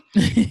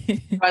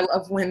 I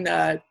love when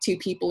 2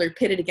 people are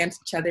pitted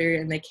against each other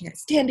and they can't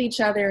stand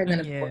each other. And then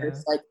of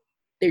course, like,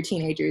 they're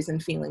teenagers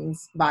and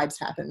vibes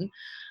happen.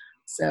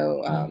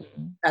 So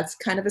that's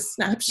kind of a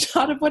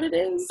snapshot of what it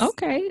is.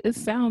 Okay, it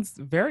sounds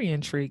very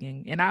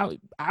intriguing, and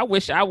I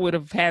wish I would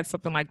have had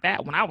something like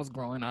that when I was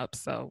growing up.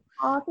 So,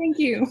 oh, thank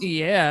you.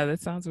 Yeah, that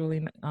sounds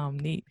really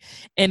neat.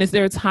 And is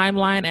there a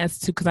timeline as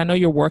to, because I know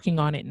you're working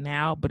on it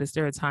now, but is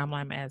there a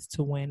timeline as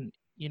to when,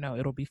 you know,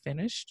 it'll be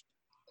finished?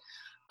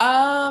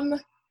 I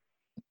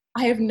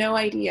have no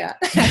idea,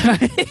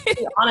 to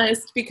be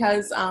honest,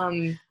 because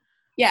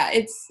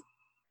it's,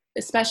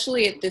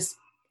 especially at this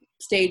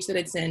stage that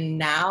it's in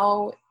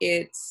now,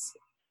 it's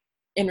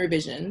in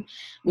revision,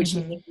 which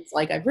means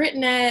like I've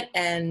written it,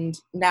 and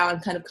now I'm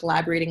kind of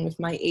collaborating with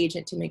my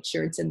agent to make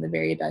sure it's in the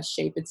very best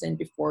shape it's in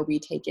before we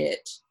take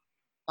it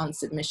on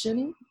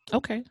submission.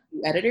 Okay.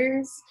 To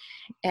editors.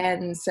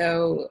 And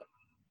so,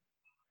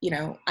 you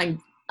know,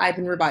 I've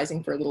been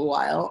revising for a little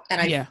while,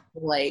 and I feel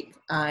like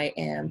I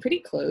am pretty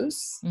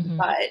close,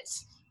 but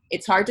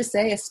it's hard to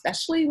say,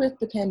 especially with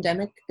the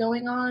pandemic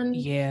going on.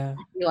 Yeah.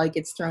 I feel like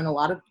it's thrown a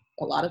lot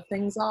of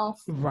things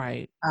off.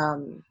 Right.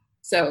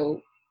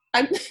 So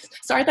I'm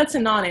sorry, that's a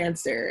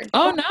non-answer.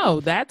 Oh no,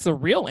 that's a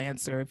real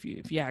answer if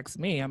you ask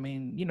me. I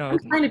mean, I'm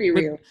trying to be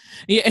real.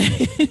 Yeah,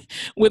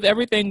 with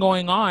everything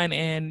going on,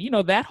 and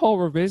that whole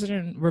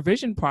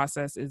revision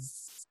process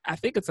is, I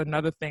think it's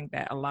another thing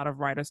that a lot of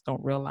writers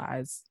don't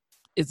realize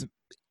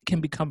can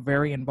become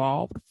very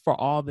involved for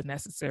all the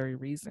necessary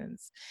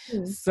reasons.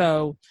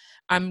 So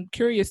I'm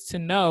curious to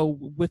know,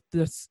 with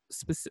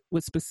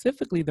with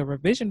specifically the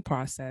revision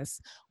process,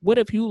 what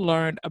have you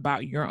learned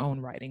about your own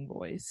writing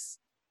voice?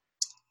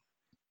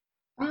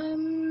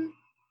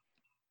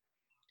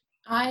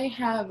 I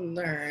have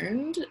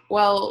learned,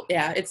 well,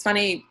 yeah, it's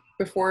funny,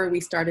 before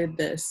we started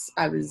this,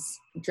 I was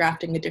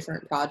drafting a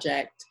different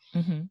project.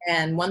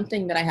 And one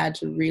thing that I had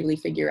to really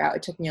figure out,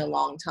 it took me a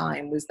long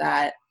time, was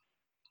that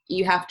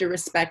you have to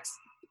respect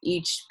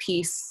each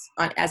piece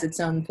as its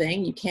own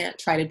thing. You can't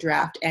try to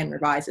draft and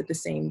revise at the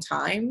same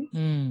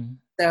time.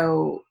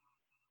 So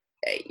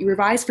you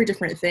revise for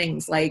different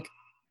things. Like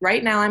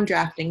right now I'm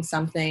drafting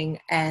something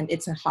and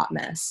it's a hot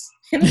mess.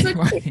 And it's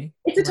okay.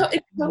 It's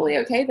totally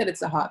okay that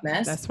it's a hot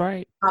mess. That's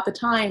right. Not the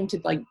time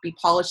to like be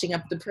polishing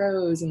up the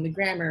prose and the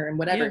grammar and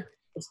whatever.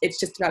 Yeah. It's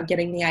just about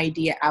getting the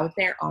idea out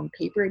there on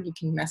paper, and you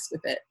can mess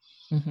with it.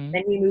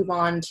 Then you move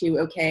on to,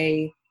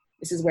 okay,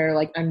 this is where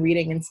like I'm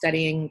reading and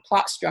studying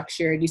plot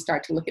structure, and you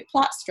start to look at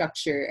plot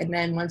structure. And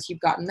then once you've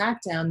gotten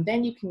that down,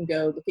 then you can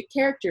go look at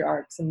character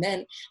arcs. And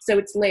then, so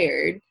it's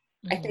layered.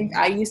 I think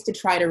I used to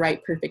try to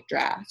write perfect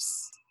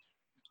drafts.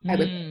 I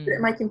would sit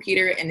at my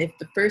computer, and if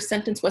the first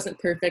sentence wasn't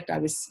perfect, I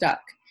was stuck.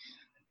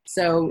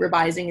 So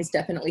revising is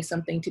definitely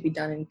something to be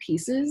done in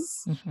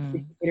pieces,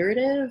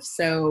 iterative.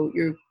 So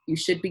you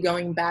should be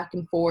going back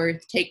and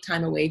forth, take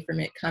time away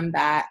from it, come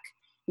back,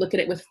 look at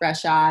it with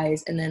fresh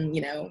eyes, and then,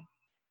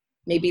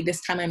 maybe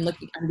this time I'm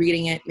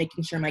reading it,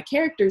 making sure my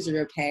characters are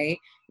okay.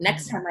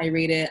 Next time I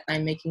read it,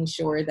 I'm making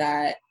sure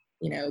that,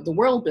 the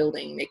world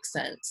building makes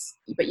sense.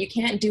 But you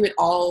can't do it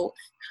all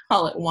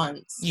at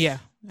once. Yeah,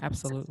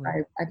 absolutely.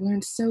 I've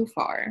learned so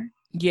far.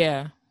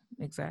 Yeah,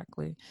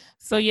 exactly.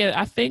 So yeah,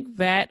 I think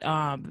that,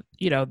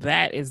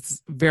 that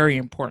is very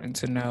important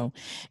to know.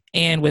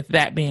 And with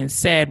that being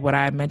said, what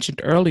I mentioned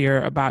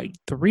earlier about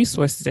the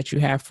resources that you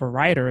have for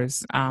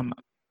writers, I'm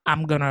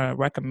going to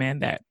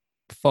recommend that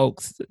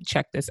folks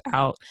check this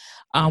out.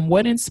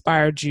 What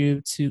inspired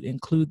you to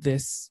include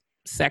this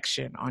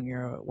section on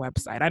your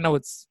website? I know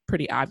it's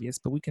pretty obvious,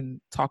 but we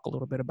can talk a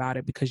little bit about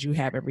it, because you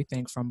have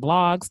everything from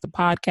blogs to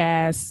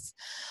podcasts,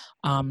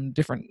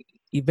 different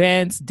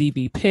events,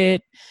 DV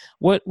Pit.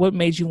 What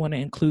made you want to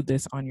include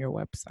this on your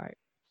website?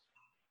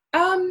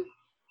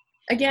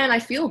 Again, I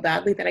feel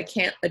badly that I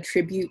can't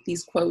attribute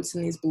these quotes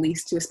and these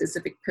beliefs to a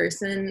specific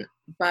person,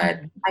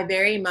 but I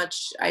very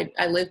much,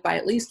 I live by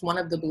at least one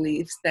of the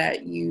beliefs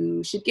that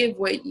you should give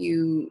what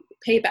you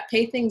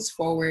pay things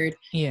forward.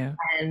 Yeah.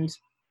 And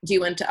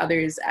do unto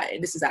others.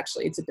 This is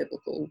actually, it's a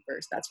biblical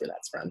verse. That's where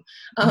that's from.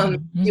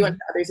 Do unto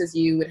others as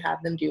you would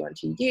have them do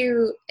unto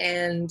you.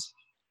 And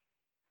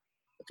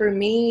for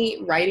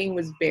me, writing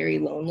was very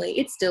lonely.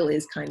 It still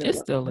is kind of. It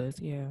still is,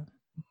 yeah.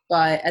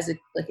 But as a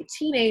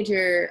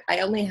teenager, I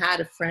only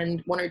had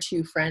one or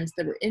two friends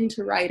that were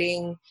into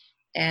writing,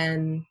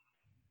 and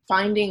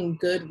finding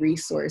good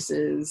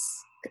resources,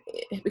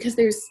 because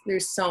there's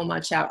so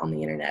much out on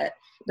the internet,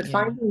 but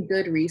finding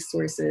good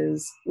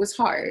resources was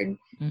hard.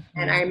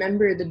 And I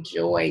remember the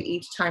joy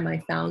each time I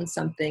found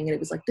something, and it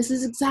was like, this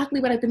is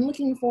exactly what I've been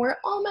looking for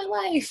all my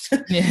life.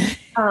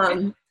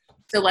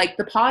 So like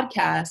the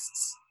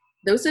podcasts,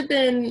 those have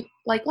been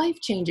like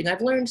life-changing.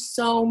 I've learned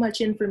so much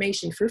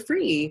information for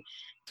free.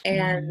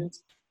 And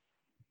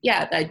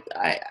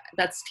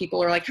that's,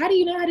 people are like, how do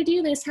you know how to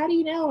do this? How do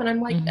you know? And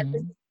I'm like,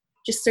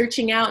 just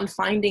searching out and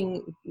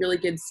finding really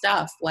good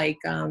stuff, like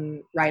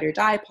Ride or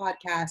Die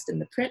podcast and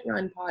the Print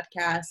Run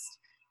podcast.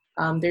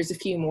 There's a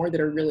few more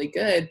that are really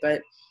good,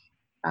 but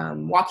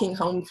walking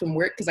home from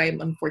work, because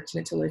I'm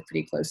fortunate to live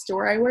pretty close to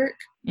where I work.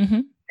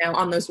 Now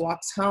on those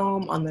walks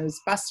home, on those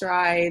bus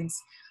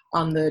rides,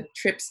 on the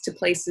trips to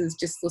places,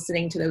 just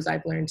listening to those,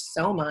 I've learned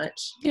so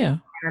much. Yeah. And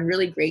I'm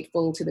really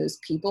grateful to those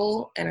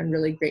people, and I'm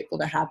really grateful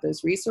to have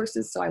those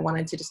resources. So I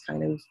wanted to just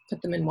kind of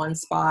put them in one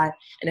spot.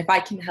 And if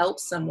I can help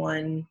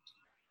someone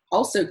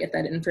also get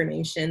that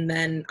information,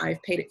 then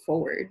I've paid it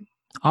forward.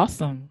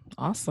 Awesome.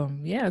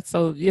 Yeah.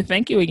 So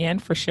thank you again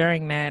for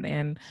sharing that.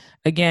 And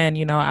again,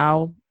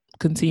 I'll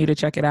continue to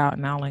check it out,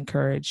 and I'll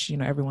encourage,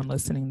 everyone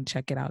listening to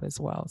check it out as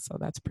well. So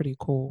that's pretty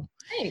cool.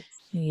 Thanks.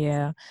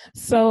 Yeah.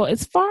 So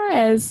as far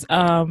as,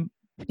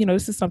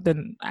 this is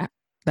something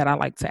that I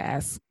like to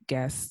ask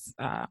guests,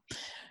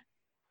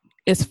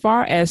 as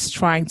far as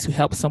trying to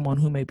help someone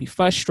who may be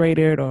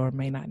frustrated or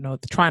may not know,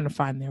 trying to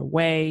find their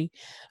way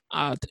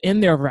in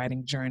their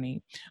writing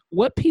journey,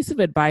 what piece of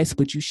advice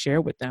would you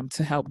share with them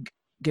to help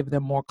give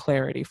them more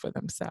clarity for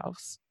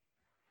themselves?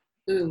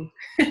 Ooh.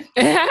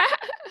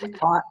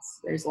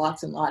 There's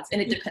lots and lots.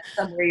 And it depends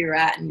on where you're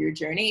at in your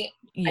journey.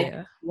 I Yeah.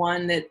 think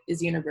one that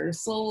is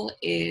universal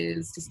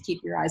is just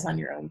keep your eyes on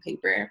your own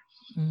paper,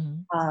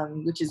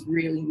 which is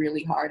really,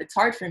 really hard. It's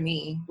hard for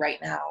me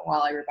right now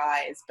while I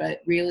revise,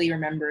 but really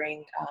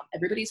remembering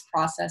everybody's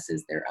process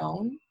is their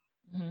own.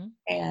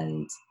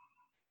 And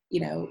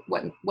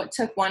what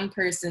took one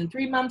person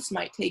 3 months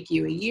might take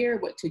you a year.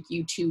 What took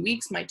you 2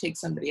 weeks might take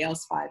somebody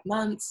else 5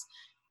 months.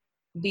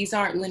 These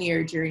aren't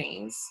linear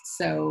journeys.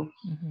 So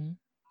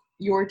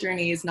your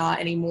journey is not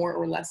any more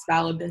or less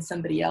valid than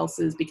somebody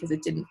else's because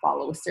it didn't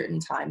follow a certain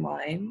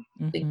timeline.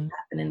 Things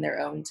happen in their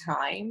own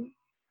time.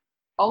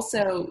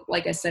 Also,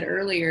 like I said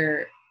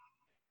earlier,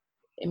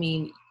 I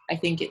mean, I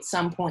think at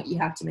some point you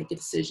have to make a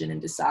decision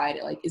and decide,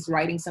 like, is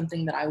writing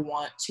something that I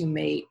want to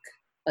make?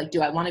 Like,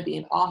 do I want to be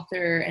an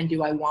author, and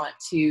do I want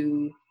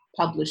to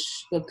publish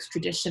books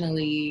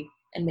traditionally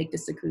and make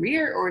this a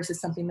career, or is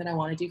this something that I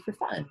want to do for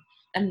fun?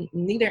 And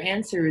neither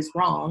answer is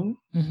wrong.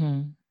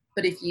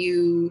 But if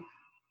you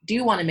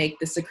do want to make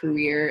this a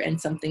career and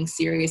something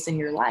serious in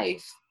your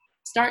life,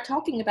 start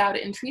talking about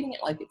it and treating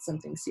it like it's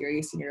something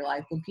serious in your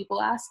life. When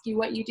people ask you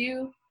what you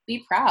do,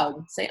 be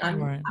proud. Say,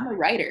 I'm a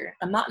writer.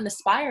 I'm not an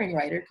aspiring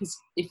writer, because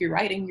if you're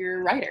writing,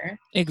 you're a writer.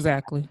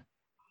 Exactly.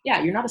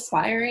 Yeah, you're not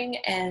aspiring.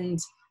 And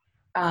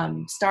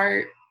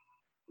start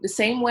the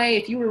same way.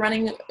 If you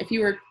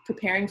were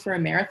preparing for a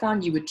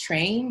marathon, you would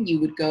train, you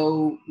would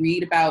go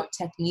read about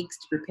techniques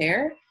to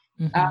prepare.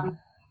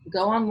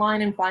 Go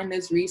online and find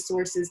those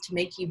resources to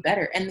make you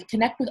better, and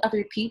connect with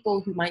other people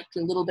who might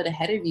be a little bit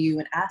ahead of you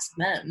and ask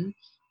them.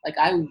 Like,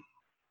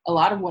 a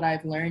lot of what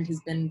I've learned has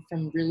been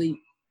from really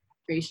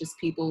gracious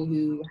people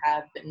who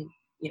have been,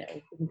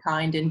 been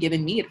kind and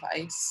given me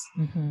advice.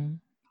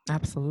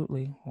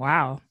 Absolutely.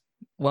 Wow.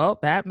 Well,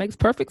 that makes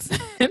perfect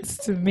sense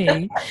to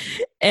me.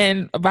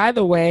 And by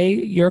the way,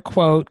 your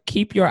quote,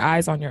 keep your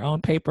eyes on your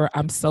own paper,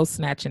 I'm so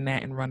snatching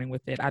that and running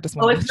with it. I just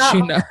want to let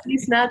you know. You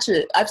snatch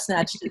it. I've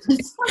snatched it.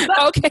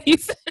 Okay.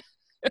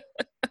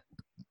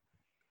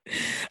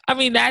 I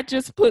mean, that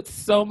just puts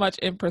so much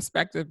in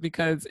perspective,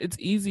 because it's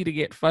easy to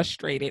get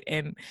frustrated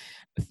and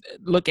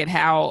look at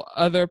how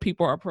other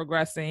people are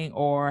progressing,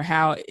 or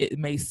how it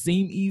may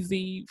seem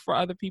easy for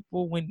other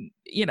people, when,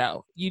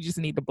 you just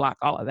need to block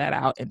all of that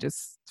out and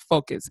just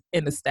focus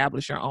and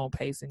establish your own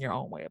pace and your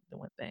own way of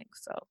doing things.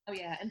 So. Oh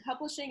yeah. And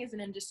publishing is an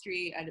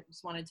industry, I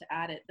just wanted to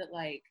add it, that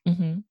like,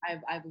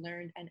 I've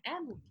learned and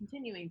am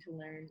continuing to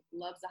learn,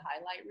 loves a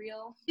highlight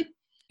reel.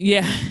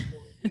 Yeah.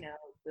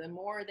 The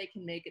more they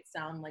can make it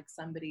sound like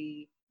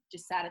somebody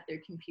just sat at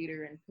their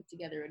computer and put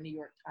together a New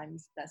York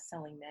Times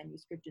best-selling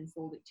manuscript and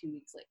sold it 2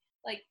 weeks later.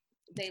 Like,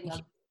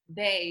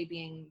 they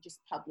being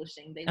just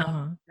publishing, they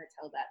love to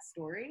tell that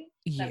story.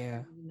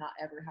 That's not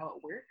ever how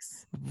it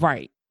works.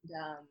 Right.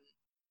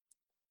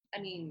 I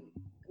mean,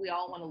 we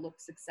all want to look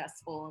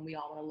successful and we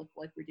all want to look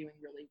like we're doing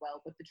really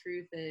well, but the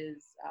truth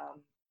is,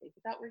 faith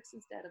without works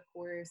is dead, of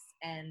course,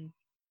 and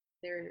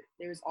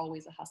there's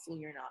always a hustle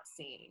you're not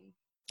seeing.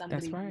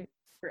 That's right.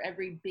 For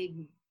every big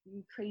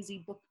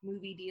crazy book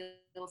movie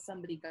deal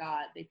somebody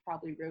got, they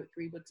probably wrote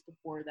 3 books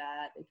before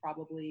that. They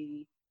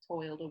probably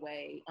toiled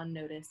away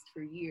unnoticed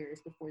for years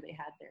before they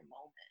had their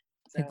moment.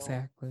 So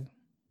exactly.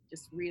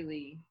 Just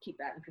really keep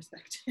that in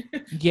perspective.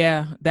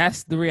 Yeah,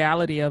 that's the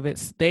reality of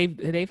it.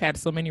 They've had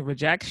so many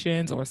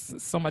rejections or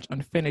so much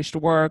unfinished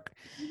work,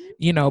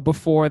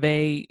 before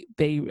they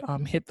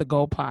hit the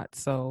goal pot.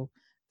 So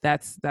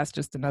that's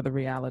just another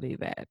reality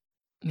that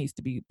needs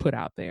to be put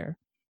out there.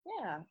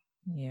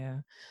 Yeah.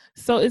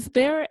 So is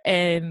there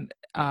a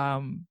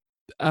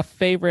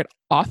favorite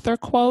author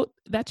quote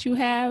that you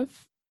have?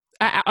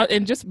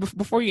 And just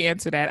before you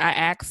answer that, I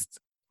asked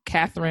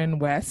Catherine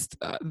West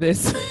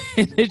this,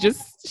 and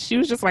she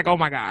was just like, oh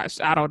my gosh,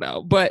 I don't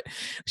know. But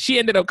she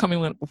ended up coming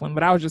with one.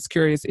 But I was just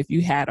curious if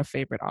you had a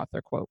favorite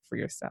author quote for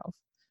yourself.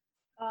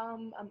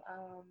 Author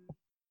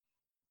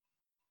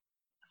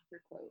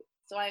quote.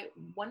 So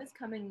one is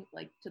coming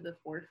like to the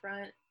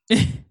forefront.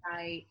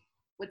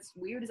 What's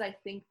weird is I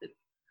think that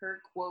her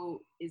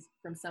quote is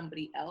from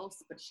somebody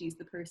else, but she's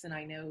the person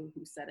I know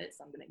who said it,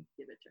 so I'm going to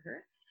give it to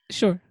her.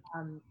 Sure.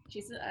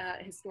 She's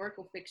a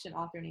historical fiction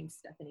author named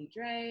Stephanie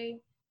Dre,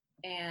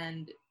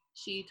 and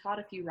she taught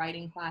a few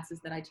writing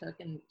classes that I took,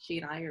 and she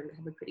and I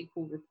have a pretty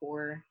cool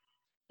rapport.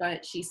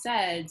 But she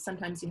said,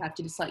 sometimes you have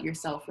to just let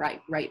yourself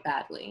write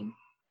badly.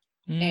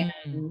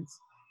 And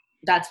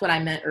that's what I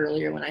meant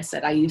earlier when I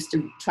said I used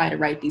to try to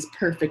write these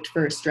perfect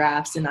first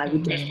drafts, and I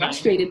would get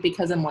frustrated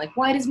because I'm like,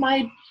 why does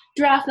my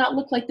draft not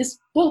look like this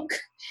book?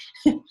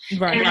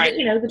 Right.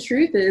 And, the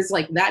truth is,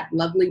 like, that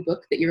lovely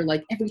book that you're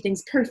like,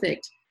 everything's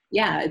perfect.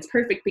 Yeah, it's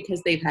perfect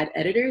because they've had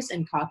editors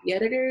and copy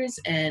editors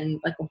and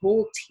like a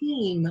whole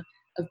team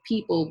of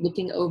people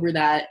looking over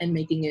that and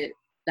making it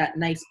that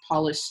nice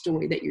polished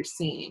story that you're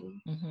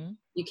seeing.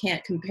 You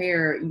can't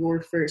compare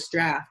your first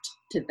draft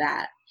to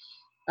that.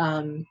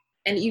 And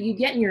you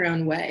get in your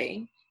own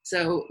way.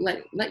 So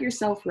let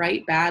yourself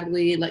write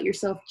badly. Let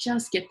yourself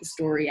just get the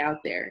story out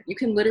there. You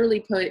can literally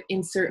put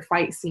insert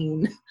fight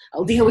scene.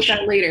 I'll deal with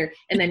that later,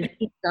 and then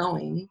keep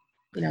going.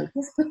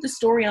 Just put the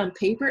story on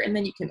paper, and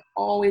then you can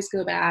always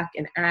go back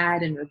and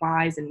add and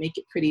revise and make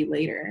it pretty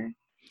later.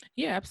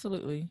 Yeah,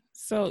 absolutely.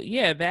 So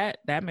yeah,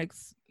 that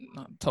makes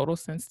total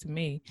sense to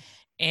me.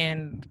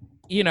 And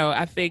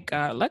I think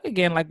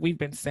like we've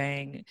been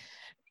saying,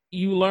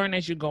 you learn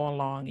as you go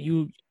along.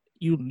 You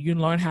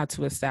learn how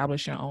to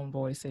establish your own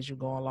voice as you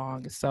go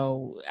along.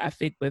 So I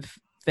think with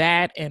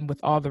that and with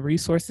all the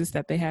resources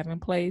that they have in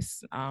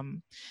place,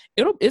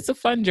 it's a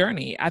fun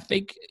journey. I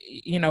think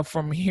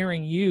from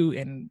hearing you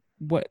and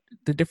what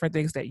the different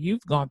things that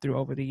you've gone through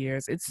over the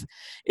years, it's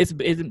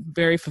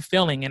very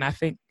fulfilling, and I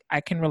think I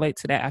can relate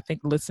to that. I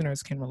think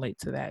listeners can relate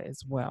to that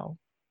as well.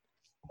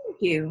 Thank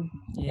you.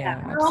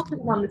 Yeah, we're all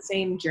kind of on the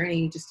same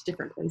journey, just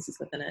different places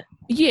within it.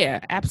 Yeah,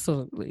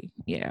 absolutely.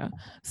 Yeah.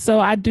 So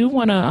I do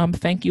want to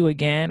thank you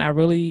again. I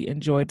really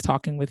enjoyed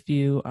talking with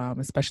you,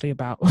 especially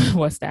about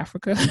West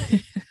Africa.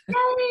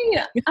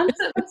 Yay!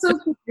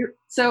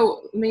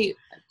 So let me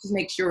just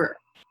make sure.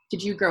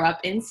 Did you grow up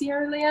in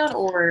Sierra Leone,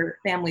 or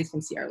families from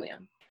Sierra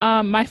Leone?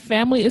 My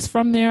family is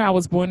from there. I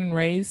was born and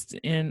raised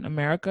in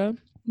America.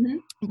 Mm-hmm.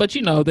 But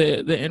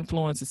the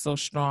influence is so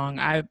strong.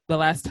 The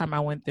last time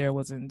I went there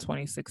was in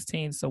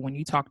 2016. So when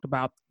you talked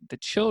about the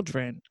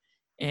children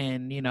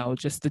and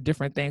just the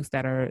different things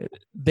that are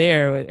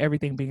there,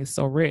 everything being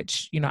so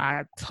rich,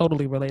 I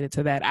totally related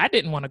to that. I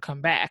didn't want to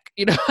come back.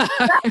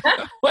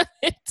 I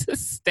wanted to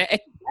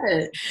stay.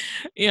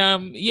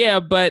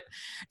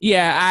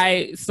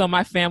 So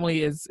my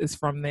family is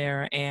from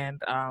there,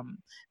 and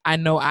I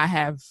know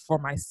for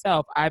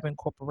myself, I've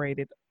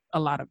incorporated a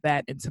lot of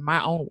that into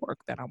my own work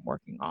that I'm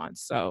working on.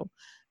 So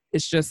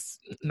it's just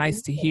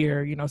nice to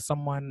hear,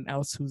 someone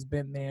else who's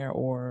been there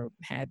or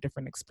had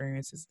different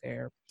experiences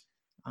there.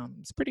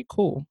 It's pretty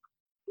cool.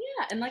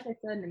 Yeah, and like I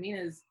said,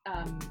 Namina's,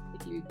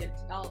 if you get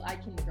I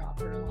can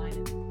drop her a line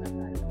and let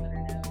her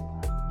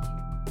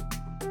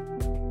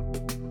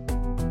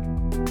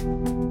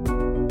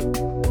know.